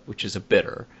a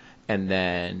bitter, and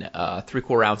then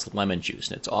 3/4 ounce lemon juice,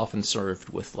 and it's often served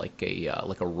with like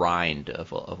a rind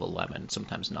of a lemon,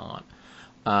 sometimes not.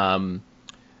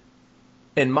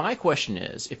 And my question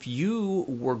is, if you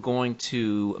were going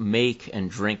to make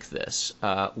and drink this,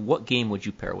 what game would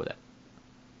you pair with it?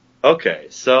 Okay,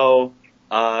 so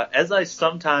as I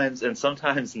sometimes and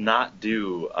sometimes not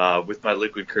do with my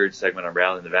Liquid Courage segment on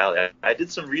Rally in the Valley, I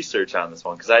did some research on this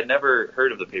one because I'd never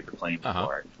heard of the Paper Plane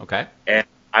before. Okay. And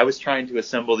I was trying to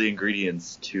assemble the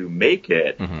ingredients to make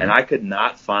it, and I could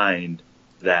not find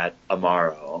that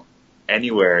Amaro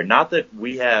anywhere. Not that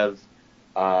we have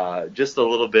just a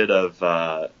little bit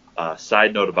of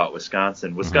side note about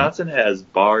Wisconsin. Wisconsin has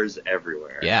bars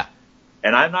everywhere. Yeah.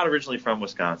 And I'm not originally from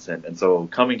Wisconsin, and so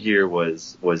coming here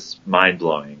was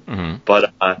mind-blowing.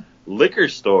 But liquor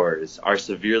stores are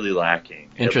severely lacking,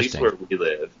 at least where we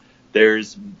live.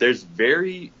 There's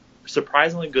very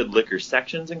surprisingly good liquor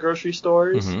sections in grocery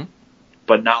stores,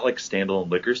 but not like standalone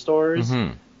liquor stores.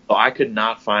 So I could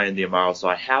not find the Amaro, so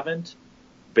I haven't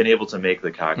been able to make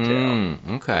the cocktail.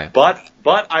 Okay. But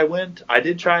I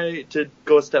did try to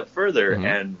go a step further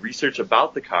and research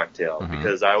about the cocktail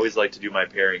because I always like to do my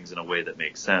pairings in a way that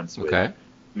makes sense with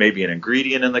maybe an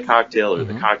ingredient in the cocktail or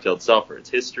the cocktail itself or its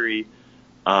history.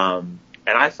 And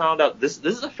I found out this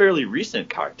is a fairly recent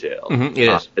cocktail It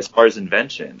is. As far as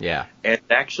invention. Yeah. And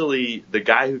actually the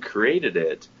guy who created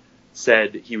it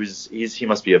said he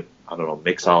must be a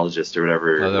mixologist or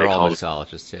whatever. Oh, they're all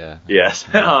mixologists, yeah. Yes.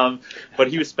 But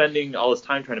he was spending all his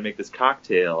time trying to make this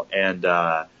cocktail, and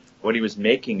when he was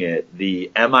making it,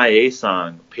 the MIA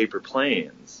song Paper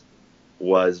Planes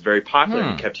was very popular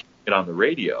and kept hearing it on the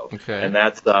radio. Okay. And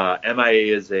that's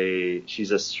MIA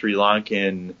she's a Sri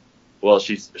Lankan, well,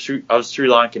 she's of Sri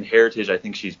Lankan heritage. I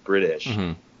think she's British.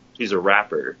 She's a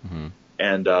rapper.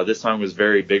 And this song was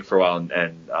very big for a while,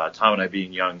 and Tom and I,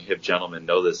 being young, hip gentlemen,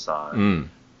 know this song.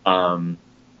 And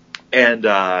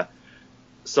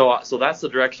so that's the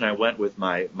direction I went with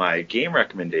my game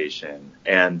recommendation,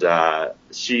 and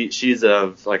she's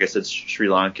of, like I said, Sri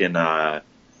Lankan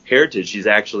heritage. She's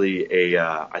actually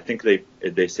I think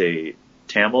they say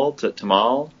Tamil.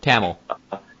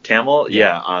 Tamil,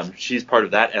 yeah. She's part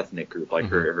of that ethnic group, like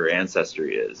her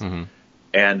ancestry is. Mm-hmm.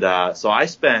 And so I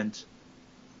spent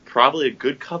probably a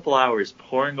good couple hours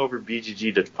poring over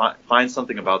BGG to find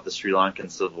something about the Sri Lankan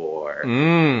Civil War.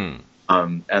 And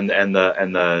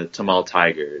the Tamil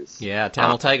Tigers. Yeah,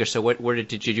 Tamil Tigers. So where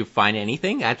did you find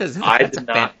anything? I did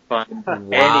not find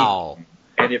anything.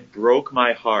 And it broke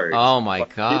my heart. Oh my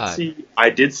God! I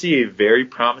did see a very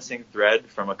promising thread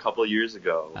from a couple years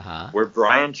ago where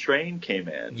Brian Train came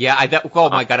in. Yeah, oh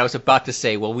my God! I was about to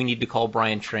say, well, we need to call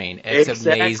Brian Train. It's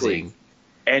amazing.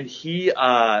 And he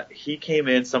came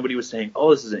in. Somebody was saying,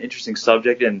 "Oh, this is an interesting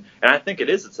subject," and I think it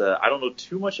is. I don't know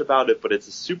too much about it, but it's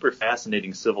a super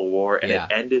fascinating civil war, and it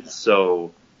ended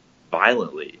so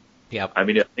violently. Yep. I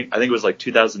mean, I think it was like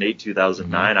 2008,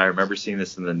 2009. I remember seeing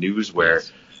this in the news where.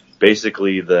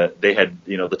 Basically,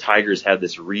 the Tigers had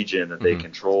this region that they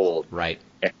controlled, right?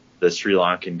 And the Sri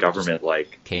Lankan government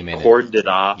came in, cordoned it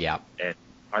off, Yep. And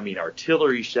I mean,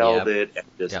 artillery shelled it, and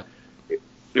just Yep.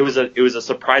 it was a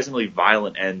surprisingly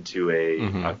violent end to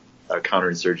a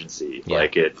counterinsurgency. Yeah.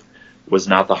 Like, it was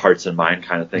not the hearts and mind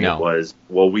kind of thing. No. It was,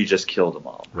 well, we just killed them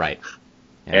all, right?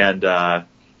 Yeah. And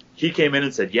he came in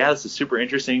and said, "Yeah, this is super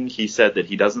interesting." He said that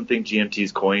he doesn't think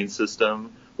GMT's coin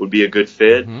system would be a good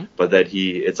fit, but that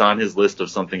it's on his list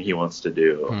of something he wants to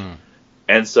do.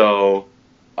 And so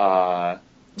my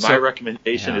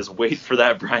recommendation is wait for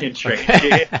that Brian Train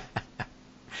game,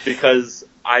 because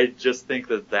I just think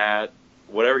that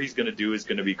whatever he's going to do is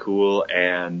going to be cool.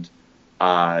 And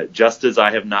just as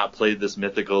I have not played this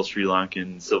mythical Sri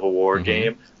Lankan Civil War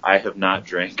game, I have not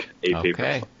drank a paper.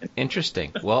 Okay,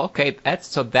 interesting. Well, okay,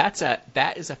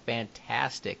 that is a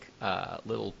fantastic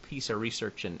little piece of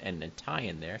research and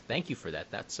tie-in there. Thank you for that.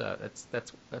 That's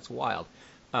wild.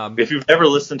 If you've never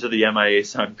listened to the MIA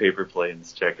song Paper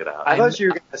Planes, check it out. I thought you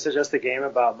were going to suggest a game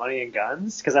about money and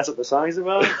guns, because that's what the song is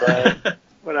about, but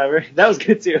whatever. That was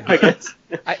good too, I guess.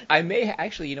 I may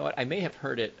actually, you know what? I may have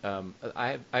heard it.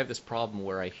 I have this problem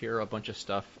where I hear a bunch of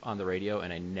stuff on the radio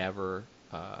and I never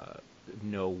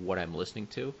know what I'm listening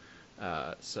to.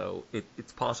 So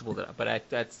it's possible but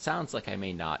that sounds like I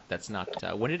may not. That's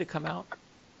not. When did it come out?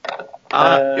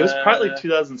 It was probably like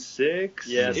 2006.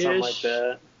 Yeah, something like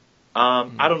that.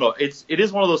 I don't know. It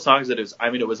is one of those songs that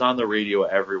it was on the radio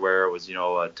everywhere. It was,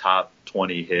 a top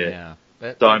 20 hit. Yeah.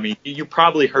 So, I mean, you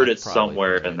probably heard it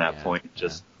somewhere in that point,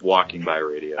 just walking by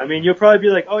radio. I mean, you'll probably be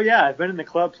like, oh yeah, I've been in the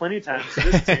club plenty of times to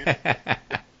this tune.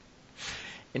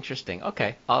 Interesting.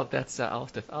 Okay. I'll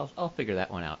figure that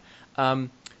one out.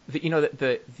 The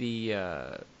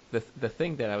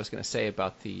thing that I was going to say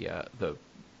about the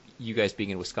you guys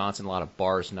being in Wisconsin, a lot of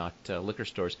bars, not liquor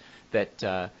stores,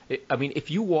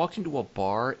 if you walked into a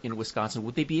bar in Wisconsin,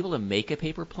 would they be able to make a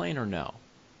paper plane or no?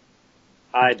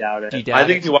 I doubt it. Do you doubt I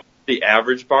think it? if you walk the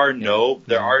average bar, no.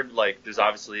 There are, there's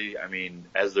obviously,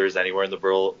 as there's anywhere in the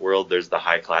world, there's the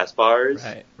high-class bars.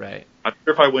 Right. I'm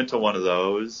sure if I went to one of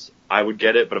those, I would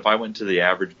get it, but if I went to the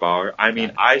average bar,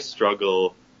 I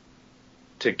struggle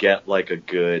to get, a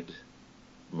good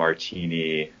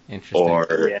martini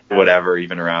or whatever,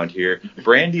 even around here.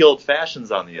 Brandy Old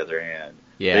Fashions, on the other hand,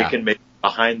 they can make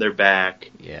behind their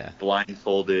back,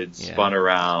 blindfolded, spun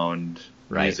around,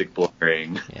 music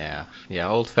blaring. Yeah,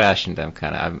 old fashioned.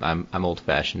 I'm old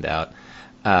fashioned out.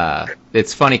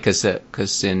 It's funny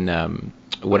because in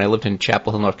when I lived in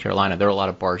Chapel Hill, North Carolina, there were a lot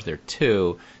of bars there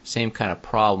too. Same kind of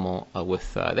problem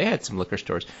with they had some liquor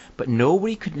stores, but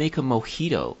nobody could make a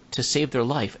mojito to save their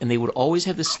life, and they would always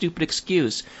have this stupid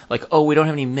excuse like, "Oh, we don't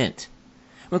have any mint."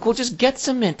 I'm like, well, just get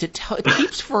some mint. It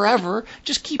keeps forever.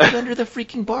 Just keep it under the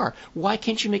freaking bar. Why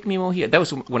can't you make me a mojito? That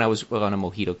was when I was on a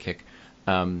mojito kick.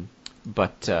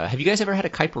 But have you guys ever had a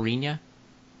caipirinha?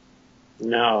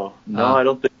 No, I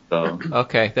don't think so.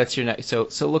 Okay, that's your next. So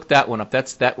look that one up.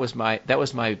 That was my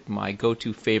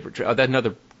go-to favorite. That's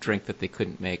another drink that they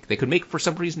couldn't make. They could make, for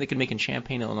some reason, they could make in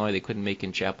Champaign, Illinois. They couldn't make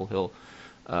in Chapel Hill,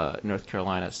 North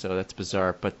Carolina. So that's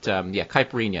bizarre. But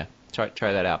caipirinha.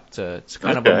 Try that out. It's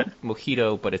kind of a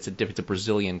mojito, but it's a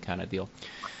Brazilian kind of deal.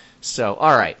 So,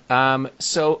 all right.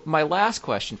 So my last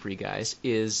question for you guys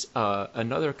is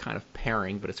another kind of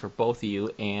pairing, but it's for both of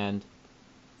you. And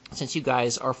since you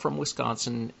guys are from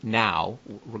Wisconsin now,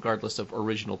 regardless of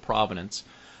original provenance,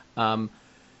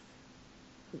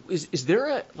 is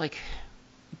there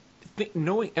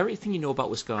knowing everything you know about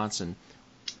Wisconsin,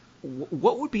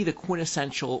 what would be the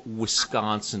quintessential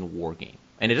Wisconsin war game?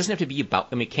 And it doesn't have to be about.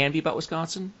 I mean, it can be about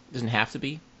Wisconsin. It doesn't have to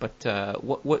be. But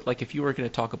what like if you were going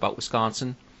to talk about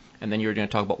Wisconsin, and then you were going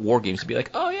to talk about war games, you'd be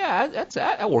like, oh yeah,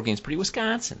 that war game's pretty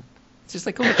Wisconsin. It's just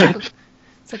like going to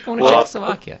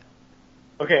Czechoslovakia.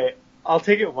 Okay, I'll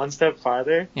take it one step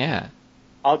farther. Yeah.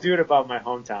 I'll do it about my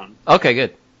hometown. Okay,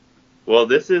 good. Well,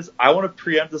 I want to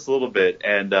preempt this a little bit,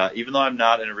 and even though I'm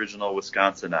not an original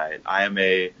Wisconsinite, I'm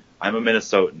a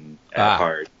Minnesotan at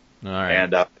heart. All right.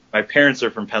 And my parents are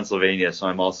from Pennsylvania, so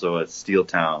I'm also a steel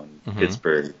town,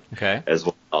 Pittsburgh, as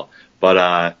well.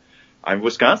 But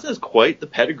Wisconsin has quite the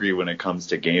pedigree when it comes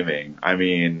to gaming. I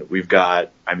mean, we've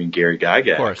got Gary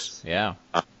Gygax. Of course, yeah.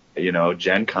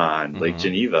 Gen Con, Lake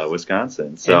Geneva,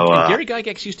 Wisconsin. So and Gary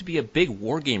Gygax used to be a big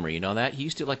war gamer. You know that? He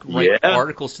used to write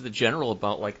articles to the General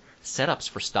about setups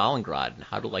for Stalingrad and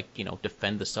how to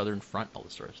defend the Southern Front, all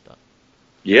this sort of stuff.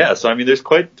 Yeah, so there's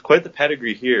quite the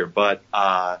pedigree here, but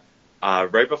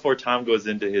right before Tom goes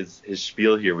into his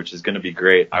spiel here, which is going to be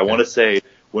great, I want to say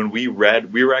when we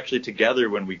were actually together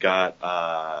when we got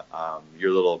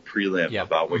your little prelim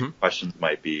about what your questions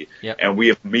might be, and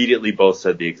we immediately both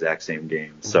said the exact same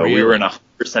game. So we were in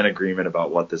 100% agreement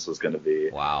about what this was going to be.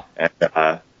 Wow. And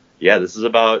this is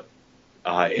about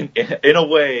in a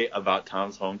way about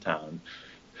Tom's hometown.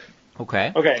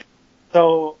 Okay.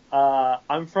 So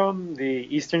I'm from the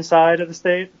eastern side of the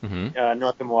state,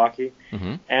 north of Milwaukee,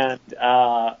 and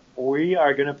we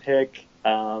are going to pick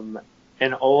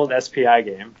an old SPI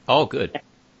game. Oh, good.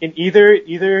 And either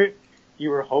you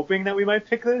were hoping that we might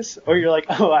pick this, or you're like,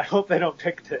 oh, I hope they don't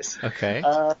pick this. Okay.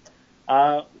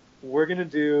 We're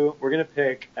gonna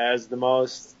pick as the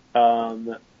most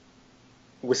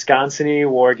Wisconsin-y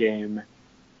war game.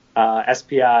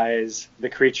 SPI's The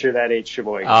Creature That Ate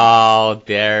Sheboygan. Oh,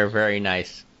 they're very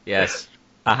nice. Yes.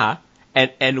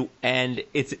 And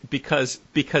it's because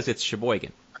it's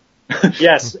Sheboygan.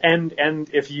 Yes, and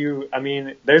if you,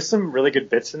 there's some really good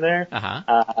bits in there.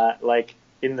 Like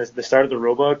in the start of the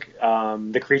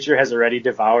rulebook, the creature has already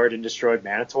devoured and destroyed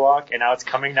Manitowoc, and now it's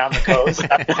coming down the coast.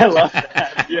 I love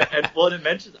that. Yeah, and it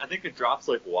mentions, I think it drops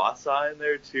Wausau in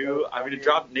there too.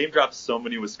 It name drops so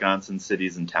many Wisconsin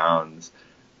cities and towns.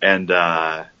 And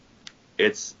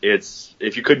it's if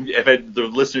the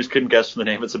listeners couldn't guess from the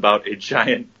name, it's about a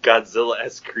giant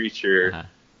Godzilla-esque creature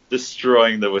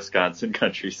destroying the Wisconsin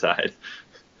countryside.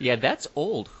 Yeah, that's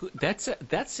old. That's a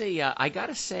I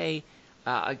gotta say,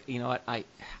 you know what, I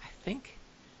think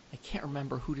I can't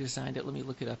remember who designed it. Let me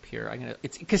look it up here.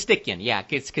 It's Kostikian. Yeah,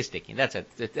 it's Kostikian.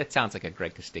 That sounds like a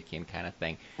Greg Kostikian kind of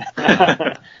thing.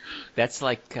 That's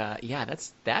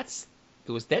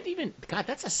was that even? God,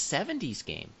 that's a 70s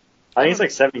game. I think it's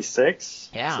like 76.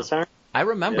 Yeah, I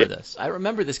remember this. I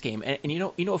remember this game, and you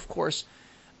know, of course,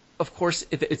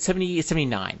 it's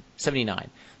 79.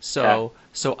 So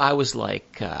I was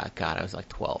like, I was like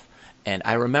 12, and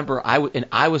I remember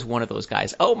I was one of those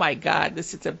guys. Oh my God,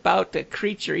 this is about a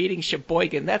creature eating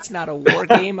Sheboygan. That's not a war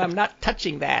game. I'm not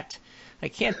touching that. I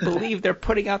can't believe they're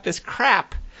putting out this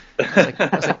crap.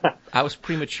 I was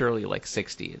prematurely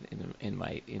 60 in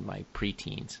my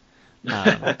preteens,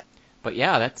 but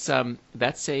yeah, that's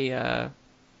a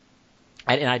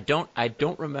and I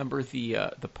don't remember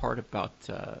the part about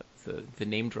the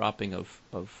name dropping of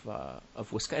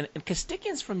Wisconsin, and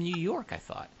Kostikian's from New York, I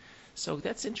thought. So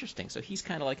that's interesting. So he's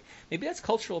kind of maybe that's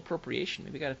cultural appropriation.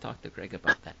 Maybe we got to talk to Greg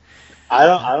about that. I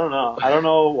don't know. I don't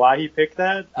know why he picked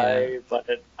that. Yeah. But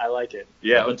I like it.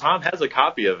 Yeah, and Tom has a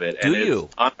copy of it. Do you?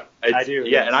 I do.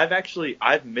 Yeah, and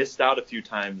I've missed out a few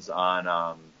times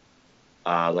on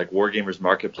Wargamers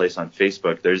Marketplace on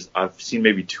Facebook. I've seen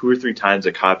maybe 2 or 3 times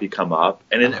a copy come up,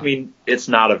 and it's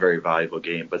not a very valuable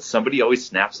game, but somebody always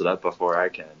snaps it up before I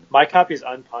can. My copy's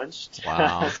unpunched.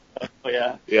 Wow.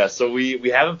 Yeah. Yeah, so we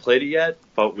haven't played it yet,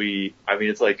 but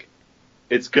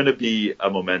it's going to be a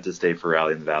momentous day for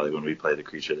Rally in the Valley when we play The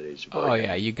Creature That Ate Sheboygan. Oh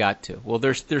yeah, you got to. Well,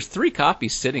 there's 3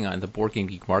 copies sitting on the Board Game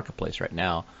Geek Marketplace right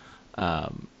now.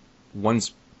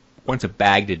 One's a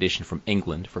bagged edition from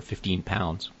England for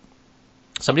 £15.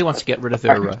 Somebody wants to get rid of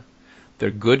their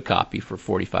good copy for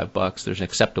 $45. There's an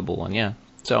acceptable one, yeah.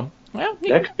 So, well,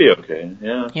 yeah. That could be okay.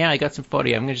 Yeah. Yeah, I got some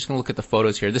photo. I'm just gonna look at the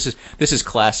photos here. This is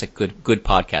classic good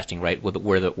podcasting, right?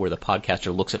 Where the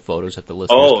podcaster looks at photos that the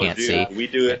listeners can't see. We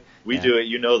do it. We do it.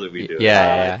 You know that we do it.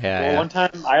 Yeah. Well, one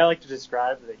time I like to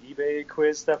describe the eBay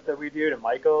quiz stuff that we do to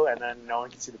Michael, and then no one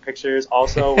can see the pictures.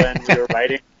 Also, when we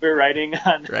were writing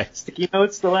on sticky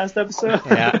notes the last episode.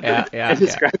 Yeah.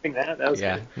 Describing that was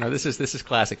good. No, this is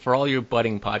classic for all you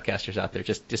budding podcasters out there.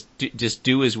 Just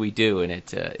do as we do, and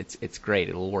it's great.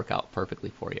 It'll work out out perfectly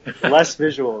for you. Less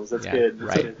visuals. That's Yeah, good.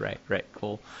 That's good. Right.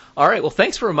 Cool. All right. Well,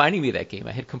 thanks for reminding me of that game.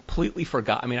 I had completely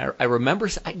forgot. I mean, I remember.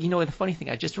 The funny thing,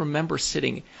 I just remember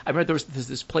sitting. I remember there's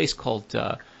this place called.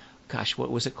 Gosh,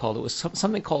 what was it called? It was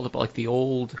something called like the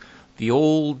old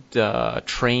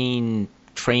train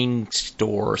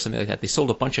store or something like that. They sold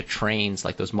a bunch of trains,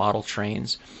 like those model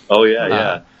trains. Oh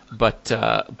yeah.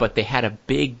 But they had a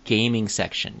big gaming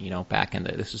section, back in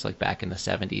this was like back in the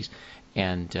 70s,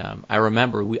 and I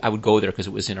remember I would go there because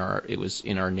it was in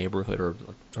our neighborhood, or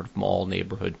sort of mall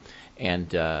neighborhood, and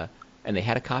they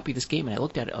had a copy of this game, and I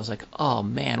looked at it, I was like, oh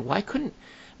man,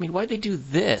 why'd they do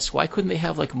this? Why couldn't they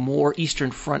have like more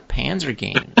Eastern Front Panzer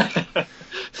games?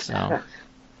 So.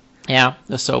 Yeah.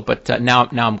 So, but now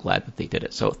I'm glad that they did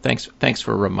it. So thanks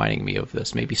for reminding me of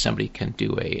this. Maybe somebody can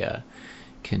do a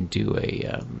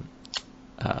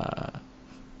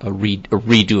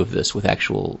redo of this with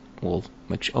actual.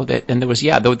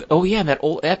 That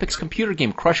old Epic's computer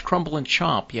game, Crush, Crumble, and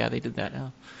Chomp. Yeah, they did that.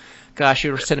 Oh. Gosh,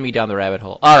 you're sending me down the rabbit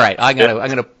hole. All right, I'm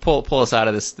gonna pull us out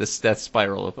of that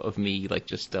spiral of me like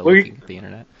just looking at the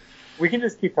internet. We can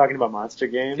just keep talking about monster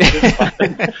games.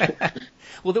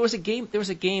 Well, there was a game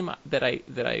that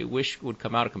I wish would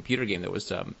come out, a computer game that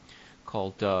was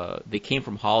called They Came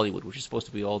from Hollywood, which is supposed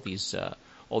to be all these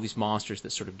monsters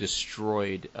that sort of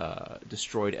destroyed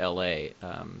LA,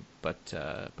 but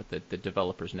the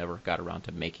developers never got around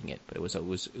to making it. But it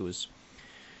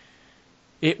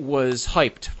was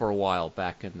hyped for a while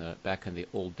back in the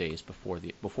old days before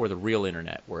the real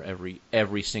internet, where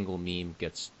every single meme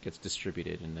gets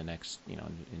distributed in the next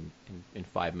in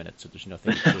 5 minutes. So there's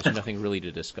nothing really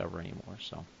to discover anymore.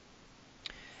 So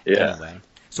yeah. Anyway,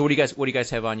 so what do you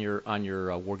guys have on your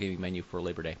wargaming menu for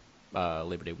Labor Day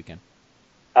weekend?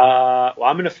 Well,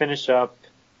 I'm gonna finish up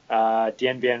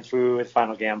Dien Bien Phu with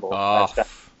Final Gamble. Oh.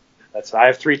 That's I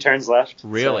have 3 turns left.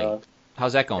 Really? So,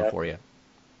 How's that going for you?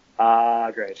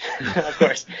 Great, of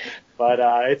course, but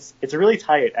it's really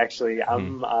tight actually.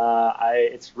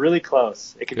 It's really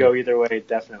close. It could go either way,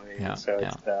 definitely. Yeah, so yeah.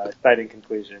 It's an exciting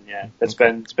conclusion. Yeah, it's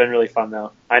been really fun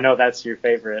though. I know that's your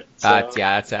favorite. So.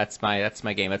 That's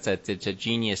my game. It's a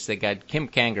genius. They got Kim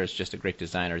Kanger is just a great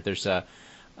designer. There's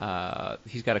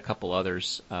he's got a couple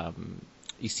others.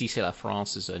 Ici c'est la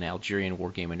France is an Algerian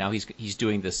war game, and now he's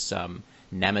doing this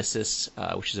Nemesis,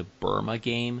 which is a Burma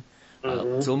game. It's a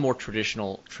little more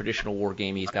traditional war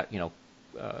game. He's got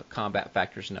combat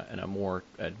factors and a more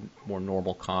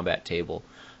normal combat table.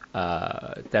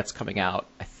 That's coming out,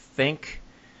 I think,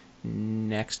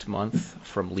 next month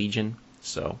from Legion.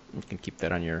 So you can keep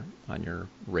that on your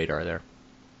radar there.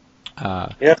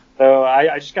 Yeah. So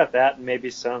I just got that and maybe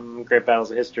some Great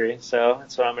Battles of History. So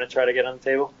that's what I'm going to try to get on the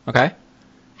table. Okay.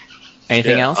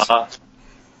 Anything else?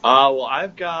 Well,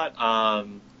 I've got.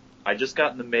 I just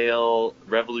got in the mail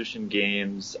Revolution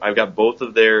Games. I've got both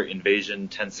of their Invasion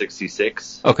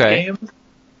 1066 games.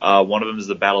 One of them is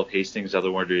the Battle of Hastings. The other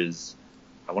one is,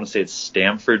 I want to say it's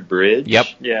Stamford Bridge. Yep.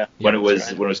 Yeah. When it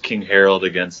was King Harold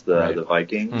against the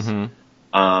Vikings. Mm-hmm.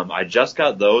 I just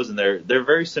got those, and they're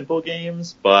very simple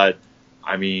games, but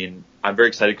I mean, I'm very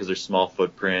excited because they're small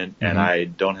footprint, and I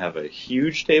don't have a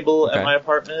huge table at my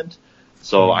apartment.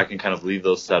 So I can kind of leave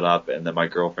those set up, and then my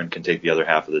girlfriend can take the other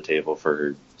half of the table for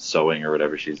her sewing or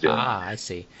whatever she's doing. I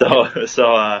see. So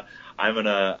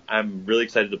I'm really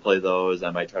excited to play those. I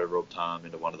might try to rope Tom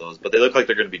into one of those, but they look like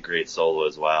they're going to be great solo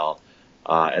as well.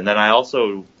 And then I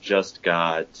also just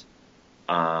got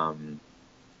Conquest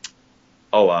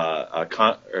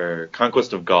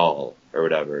of Gaul or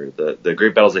whatever, the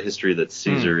Great Battles of History that's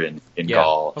Caesar in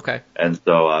Gaul. Okay. And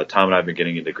so Tom and I have been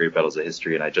getting into Great Battles of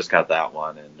History, and I just got that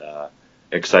one, and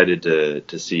excited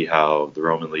to see how the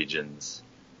Roman legions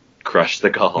crush the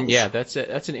Gauls. Yeah, that's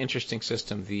an interesting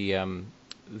system. The I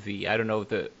don't know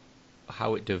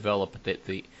how it developed, but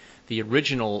the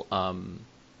original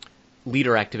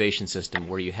leader activation system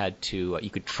where you had to you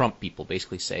could trump people,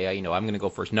 basically say, I'm going to go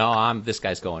first. No, this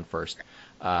guy's going first.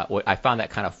 I found that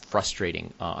kind of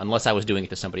frustrating, unless I was doing it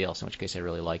to somebody else, in which case I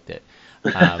really liked it.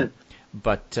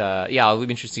 But I'll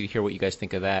be interested to hear what you guys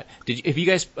think of that. If you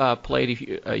guys played,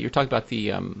 you're talking about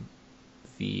the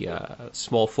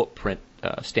small footprint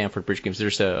Stamford Bridge games.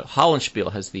 There's a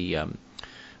Hollandspiel has the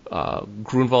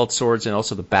Grunwald swords and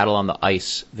also the Battle on the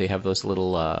Ice. They have those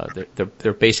little.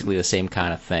 They're basically the same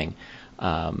kind of thing.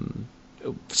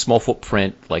 Small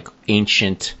footprint, like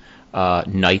ancient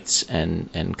knights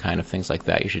and kind of things like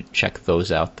that. You should check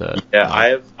those out.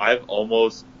 I've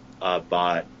almost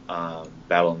bought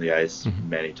Battle on the Ice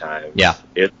many times. Yeah,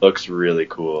 it looks really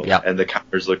cool. Yeah, and the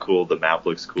counters look cool. The map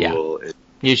looks cool. Yeah.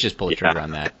 You should just pull the trigger on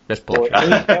that. Just pull the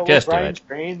trigger. Brian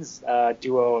Train's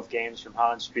duo of games from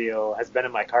Hollandspiel has been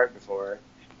in my cart before,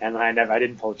 and I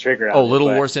didn't pull the trigger on Oh, it. Little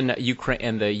but- Wars in Ukraine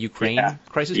and the Ukraine Yeah.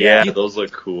 crisis. Yeah, You- those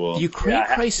look cool. The Ukraine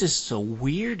Yeah. Crisis is a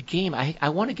weird game. I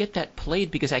want to get that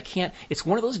played because I can't. It's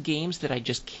one of those games that I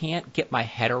just can't get my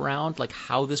head around, like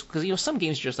how this. Because some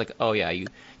games are just like, oh yeah, you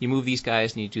move these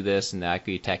guys and you do this and that,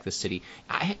 you attack the city.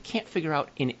 I can't figure out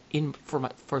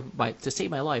to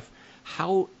save my life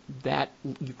how that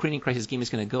Ukrainian Crisis game is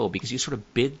going to go, because you sort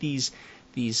of bid these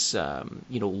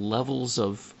levels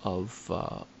of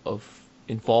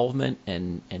involvement,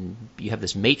 and you have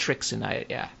this matrix, and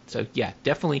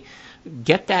definitely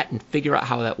get that and figure out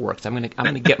how that works. I'm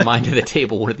gonna get mine to the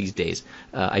table one of these days.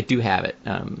 I do have it.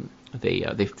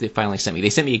 They finally sent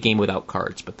me a game without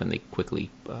cards, but then they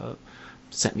quickly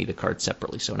sent me the cards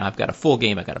separately. So now I've got a full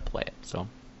game. I got to play it. So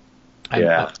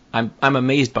I'm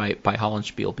amazed by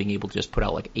Hollandspiel being able to just put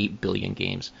out like 8 billion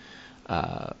games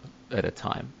at a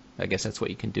time. I guess that's what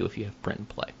you can do if you have print and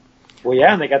play. Well,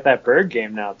 yeah, and they got that bird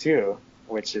game now too,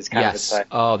 which is kind of exciting.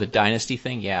 Oh, the Dynasty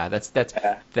thing. Yeah,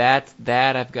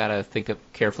 that I've got to think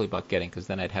carefully about getting, because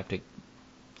then I'd have to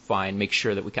make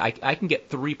sure that I can get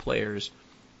 3 players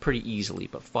pretty easily,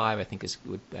 but 5 I think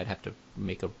I'd have to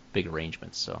make a big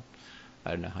arrangement. So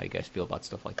I don't know how you guys feel about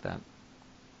stuff like that.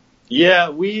 Yeah,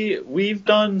 we've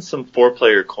done some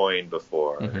 4-player coin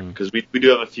before, because we do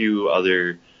have a few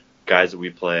other guys that we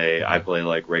play. I play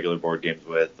like regular board games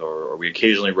with, or we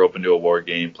occasionally rope into a war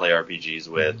game, play RPGs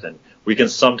with, and we can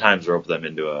sometimes rope them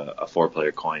into a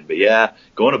 4-player coin. But yeah,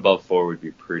 going above 4 would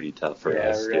be pretty tough for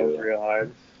us. Real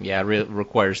hard. Yeah, it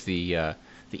requires the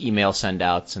email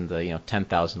send-outs and the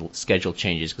 10,000 schedule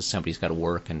changes because somebody's got to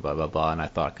work and blah blah blah. And I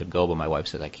thought I could go, but my wife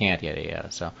says I can't yet. Yeah,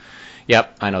 so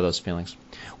yep, I know those feelings.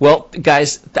 Well,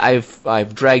 guys,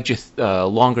 I've dragged you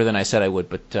longer than I said I would,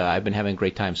 but I've been having a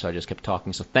great time, so I just kept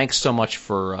talking. So thanks so much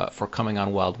for coming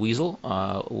on Wild Weasel.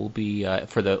 We'll be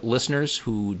for the listeners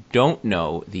who don't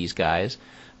know these guys,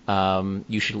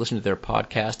 you should listen to their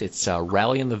podcast. It's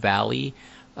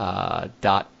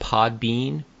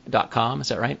rallyinthevalley.podbean.com. Is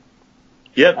that right?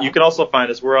 Yep, you can also find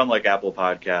us. We're on like Apple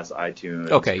Podcasts, iTunes,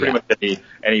 pretty much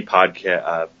any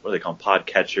podcast, what do they call them,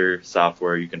 podcatcher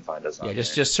software. You can find us on. Yeah,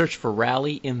 just search for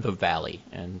Rally in the Valley,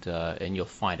 and you'll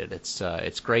find it.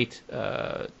 It's great.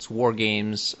 It's war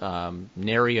games,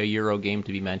 nary a Euro game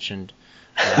to be mentioned.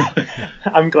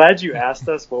 I'm glad you asked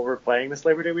us what we're playing this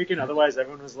Labor Day weekend. Otherwise,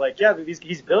 everyone was like, "Yeah,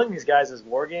 he's billing these guys as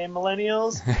war game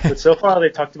millennials," but so far they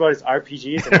talked about his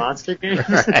RPGs and monster games.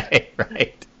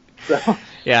 Right. So.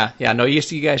 Yeah. No,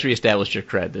 you guys reestablished your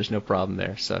cred. There's no problem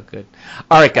there. So good.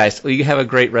 All right, guys. Well, you have a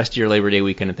great rest of your Labor Day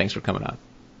weekend, and thanks for coming on.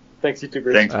 Thanks, you too,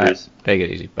 Bruce. Thanks, Bruce. Right, take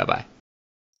it easy. Bye-bye.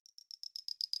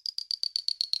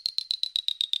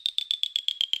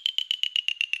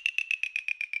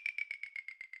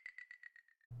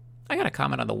 I got a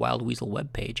comment on the Wild Weasel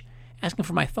webpage asking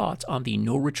for my thoughts on the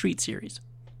No Retreat series.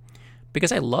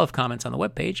 Because I love comments on the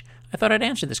webpage, I thought I'd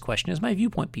answer this question as my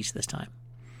viewpoint piece this time.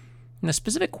 And the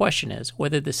specific question is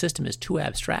whether the system is too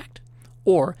abstract,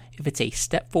 or if it's a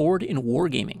step forward in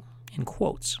wargaming, in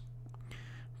quotes.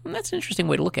 And that's an interesting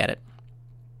way to look at it.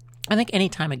 I think any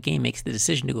time a game makes the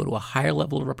decision to go to a higher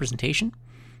level of representation,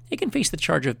 it can face the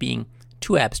charge of being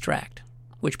too abstract,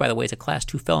 which, by the way, is a Class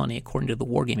 2 felony according to the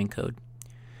Wargaming Code.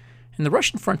 And the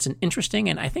Russian Front's an interesting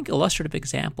and I think illustrative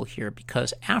example here,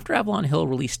 because after Avalon Hill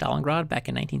released Stalingrad back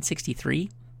in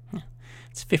 1963,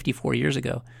 it's 54 years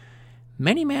ago,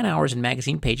 many man-hours and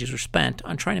magazine pages were spent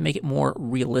on trying to make it more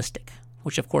realistic,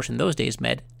 which of course in those days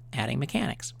meant adding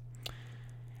mechanics.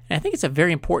 And I think it's a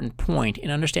very important point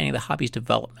in understanding the hobby's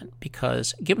development,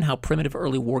 because given how primitive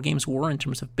early wargames were in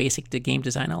terms of basic game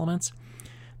design elements,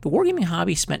 the wargaming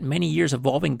hobby spent many years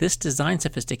evolving this design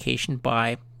sophistication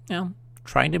by,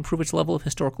 trying to improve its level of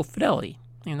historical fidelity.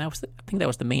 And I think that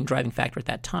was the main driving factor at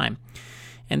that time.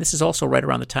 And this is also right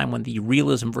around the time when the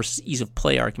realism versus ease of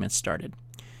play arguments started.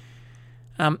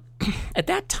 At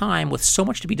that time, with so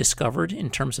much to be discovered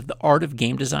in terms of the art of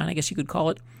game design, I guess you could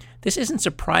call it, this isn't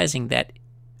surprising that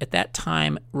at that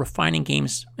time, refining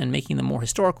games and making them more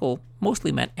historical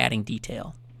mostly meant adding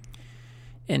detail.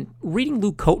 And reading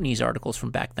Lou Coatney's articles from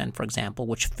back then, for example,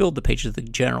 which filled the pages of the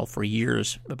General for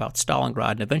years about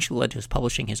Stalingrad and eventually led to his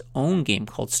publishing his own game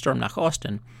called Sturm nach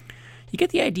Osten, you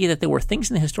get the idea that there were things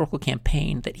in the historical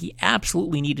campaign that he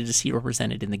absolutely needed to see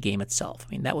represented in the game itself.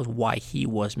 I mean, that was why he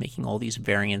was making all these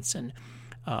variants and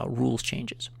rules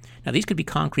changes. Now, these could be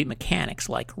concrete mechanics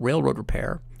like railroad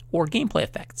repair, or gameplay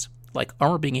effects like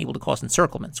armor being able to cause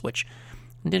encirclements, which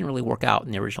didn't really work out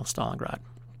in the original Stalingrad.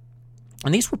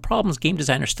 And these were problems game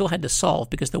designers still had to solve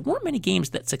because there weren't many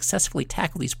games that successfully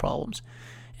tackled these problems,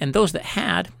 and those that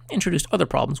had introduced other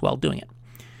problems while doing it.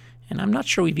 And I'm not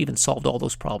sure we've even solved all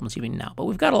those problems even now, but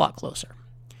we've got a lot closer.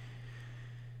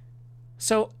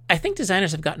 So I think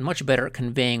designers have gotten much better at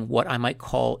conveying what I might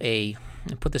call a,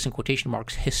 and put this in quotation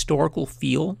marks, historical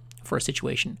feel for a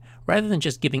situation, rather than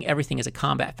just giving everything as a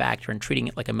combat factor and treating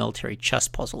it like a military chess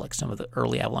puzzle like some of the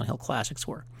early Avalon Hill classics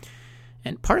were.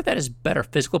 And part of that is better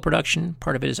physical production,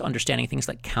 part of it is understanding things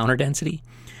like counter density,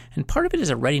 and part of it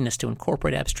is a readiness to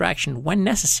incorporate abstraction when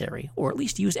necessary, or at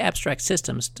least use abstract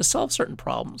systems to solve certain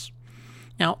problems.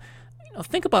 Now,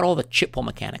 think about all the chip pull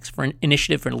mechanics for an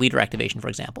initiative for leader activation, for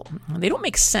example. They don't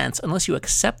make sense unless you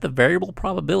accept the variable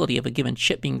probability of a given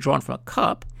chip being drawn from a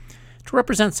cup to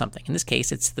represent something. In this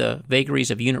case, it's the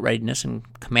vagaries of unit readiness and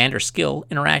commander skill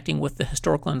interacting with the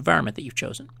historical environment that you've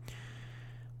chosen.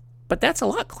 But that's a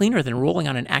lot cleaner than rolling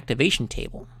on an activation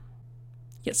table.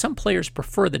 Yet some players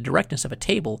prefer the directness of a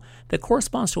table that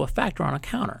corresponds to a factor on a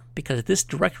counter, because this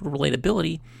direct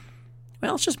relatability,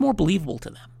 well, it's just more believable to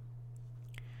them.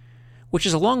 Which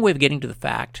is a long way of getting to the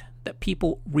fact that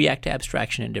people react to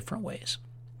abstraction in different ways.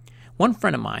 One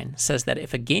friend of mine says that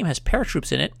if a game has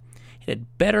paratroops in it, it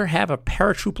had better have a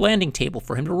paratroop landing table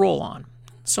for him to roll on,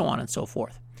 so on and so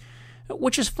forth.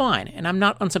 Which is fine, and I'm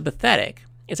not unsympathetic,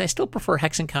 as I still prefer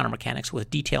hex and counter mechanics with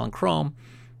detail and chrome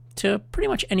to pretty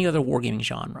much any other wargaming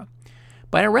genre.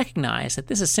 But I recognize that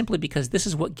this is simply because this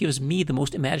is what gives me the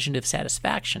most imaginative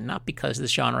satisfaction, not because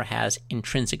this genre has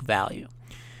intrinsic value.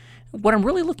 What I'm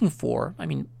really looking for,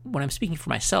 when I'm speaking for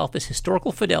myself, is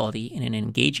historical fidelity in an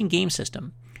engaging game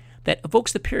system that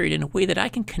evokes the period in a way that I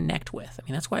can connect with.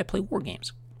 That's why I play war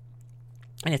games.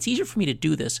 And it's easier for me to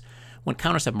do this when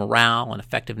counters have morale and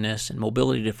effectiveness and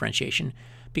mobility differentiation,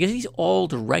 because these all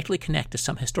directly connect to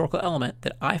some historical element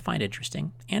that I find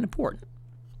interesting and important.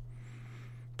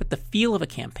 But the feel of a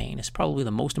campaign is probably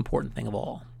the most important thing of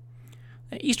all.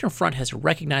 The Eastern Front has a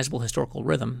recognizable historical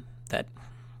rhythm that,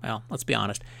 well, let's be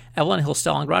honest, Avalon Hill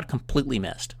Stalingrad completely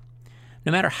missed.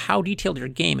 No matter how detailed your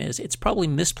game is, it's probably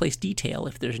misplaced detail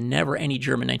if there's never any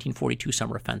German 1942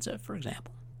 summer offensive, for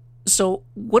example. So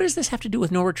what does this have to do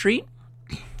with No Retreat?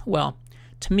 Well,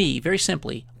 to me, very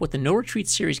simply, what the No Retreat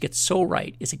series gets so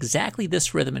right is exactly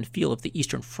this rhythm and feel of the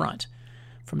Eastern Front,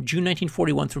 from June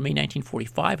 1941 through May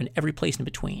 1945 and every place in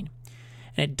between.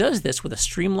 And it does this with a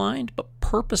streamlined but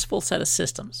purposeful set of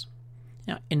systems.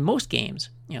 Now, in most games,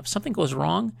 if something goes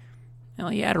wrong,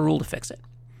 you add a rule to fix it.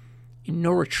 In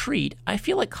No Retreat, I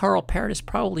feel like Carl Paradis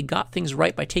probably got things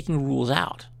right by taking rules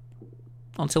out,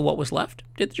 until what was left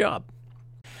did the job.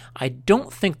 I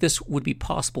don't think this would be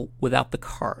possible without the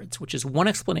cards, which is one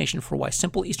explanation for why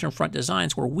simple Eastern Front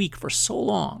designs were weak for so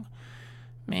long.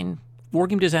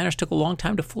 Wargame designers took a long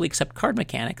time to fully accept card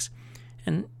mechanics,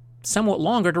 and somewhat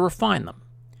longer to refine them.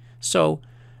 So,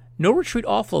 No Retreat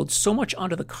offloads so much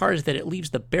onto the cards that it leaves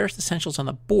the barest essentials on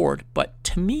the board, but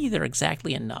to me they're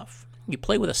exactly enough. You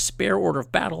play with a spare order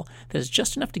of battle that is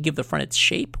just enough to give the front its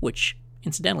shape, which,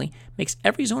 incidentally, makes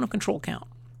every zone of control count.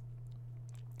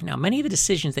 Now, many of the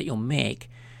decisions that you'll make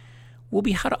will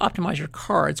be how to optimize your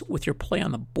cards with your play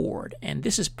on the board, and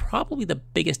this is probably the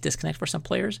biggest disconnect for some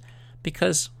players,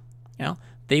 because,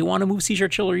 they want to move siege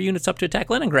artillery units up to attack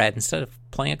Leningrad instead of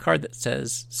playing a card that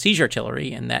says siege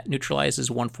artillery, and that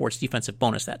neutralizes one fort's defensive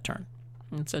bonus that turn.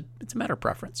 It's a matter of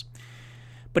preference.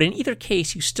 But in either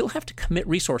case, you still have to commit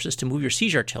resources to move your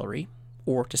siege artillery,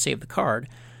 or to save the card.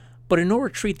 But in No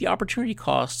Retreat, the opportunity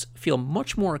costs feel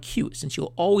much more acute, since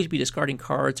you'll always be discarding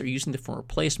cards or using them for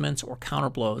replacements or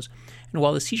counterblows. And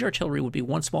while the siege artillery would be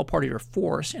one small part of your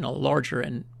force in a larger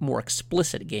and more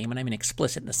explicit game, and I mean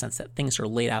explicit in the sense that things are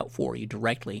laid out for you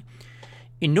directly,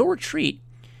 in No Retreat,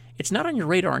 it's not on your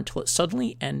radar until it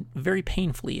suddenly and very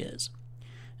painfully is.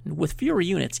 And with fewer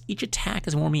units, each attack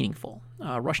is more meaningful.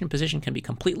 Russian position can be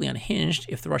completely unhinged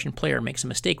if the Russian player makes a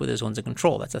mistake with his zones of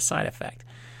control. That's a side effect.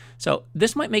 So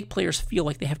this might make players feel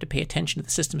like they have to pay attention to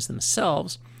the systems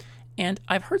themselves, and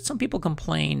I've heard some people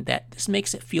complain that this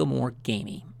makes it feel more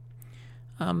gamey.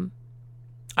 I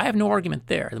have no argument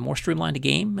there. The more streamlined a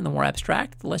game and the more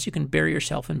abstract, the less you can bury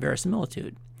yourself in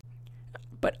verisimilitude.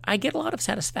 But I get a lot of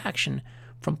satisfaction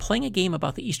from playing a game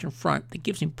about the Eastern Front that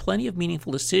gives me plenty of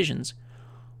meaningful decisions,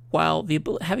 while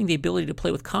having the ability to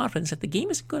play with confidence that the game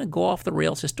isn't going to go off the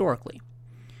rails historically.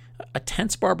 A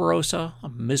tense Barbarossa, a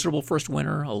miserable first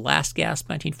winter, a last gasp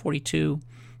 1942,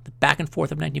 the back and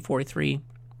forth of 1943,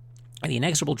 and the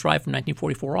inexorable drive from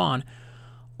 1944 on,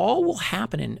 all will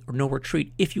happen in No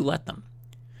Retreat if you let them.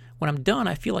 When I'm done,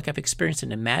 I feel like I've experienced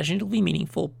an imaginatively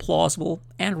meaningful, plausible,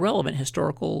 and relevant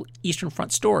historical Eastern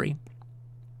Front story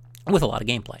with a lot of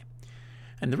gameplay.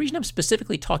 And the reason I'm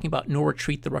specifically talking about No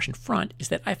Retreat, the Russian Front, is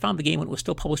that I found the game when it was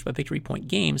still published by Victory Point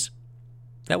Games.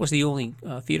 That was the only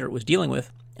theater it was dealing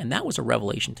with, and that was a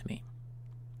revelation to me.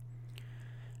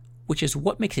 Which is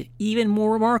what makes it even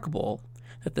more remarkable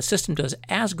that the system does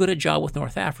as good a job with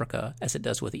North Africa as it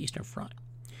does with the Eastern Front.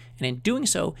 And in doing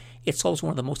so, it solves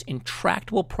one of the most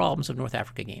intractable problems of North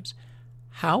Africa games: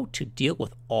 how to deal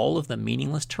with all of the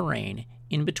meaningless terrain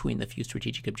in between the few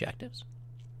strategic objectives.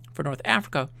 For North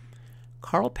Africa,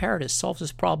 Carl Paradis solves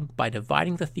this problem by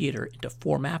dividing the theater into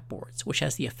 4 map boards, which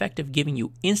has the effect of giving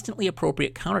you instantly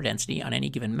appropriate counter density on any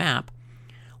given map,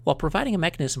 while providing a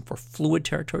mechanism for fluid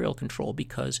territorial control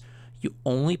because you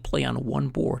only play on one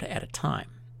board at a time.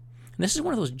 And this is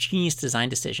one of those genius design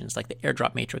decisions, like the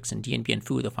airdrop matrix in Dien Bien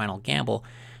Phu: The Final Gamble,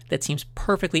 that seems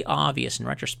perfectly obvious in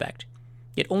retrospect.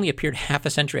 It only appeared half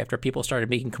a century after people started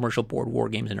making commercial board war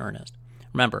games in earnest.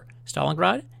 Remember,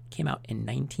 Stalingrad came out in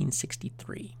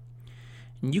 1963.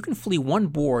 And you can flee one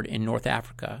board in North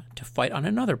Africa to fight on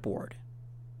another board.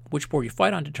 Which board you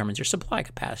fight on determines your supply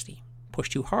capacity. Push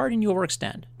too hard and you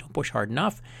overextend. Don't push hard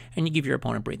enough and you give your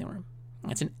opponent breathing room.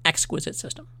 It's an exquisite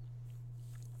system.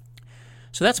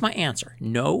 So that's my answer.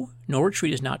 No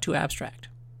retreat is not too abstract.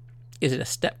 Is it a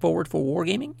step forward for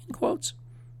wargaming, in quotes?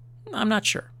 I'm not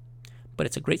sure. But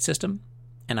it's a great system,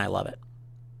 and I love it.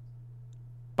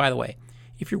 By the way,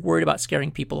 if you're worried about scaring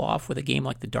people off with a game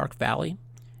like the Dark Valley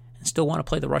and still want to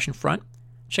play the Russian front,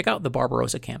 check out the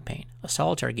Barbarossa campaign, a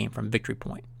solitaire game from Victory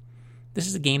Point. This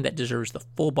is a game that deserves the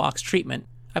full box treatment.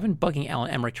 I've been bugging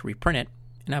Alan Emmerich to reprint it,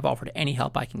 and I've offered any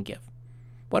help I can give.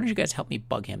 Why don't you guys help me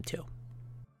bug him too?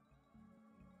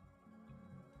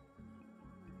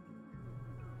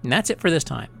 And that's it for this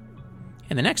time.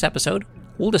 In the next episode,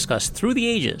 we'll discuss Through the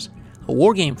Ages, a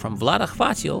war game from Vlad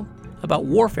Vasil about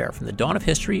warfare from the dawn of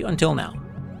history until now.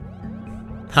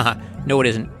 Haha, no it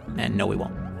isn't, and no we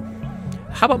won't.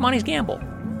 How about Monty's Gamble?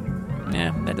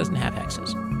 That doesn't have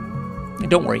hexes.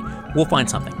 Don't worry, we'll find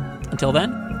something. Until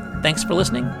then, thanks for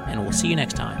listening, and we'll see you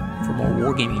next time for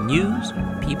more wargaming news,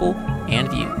 people, and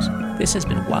views. This has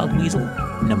been Wild Weasel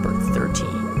number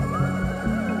 13.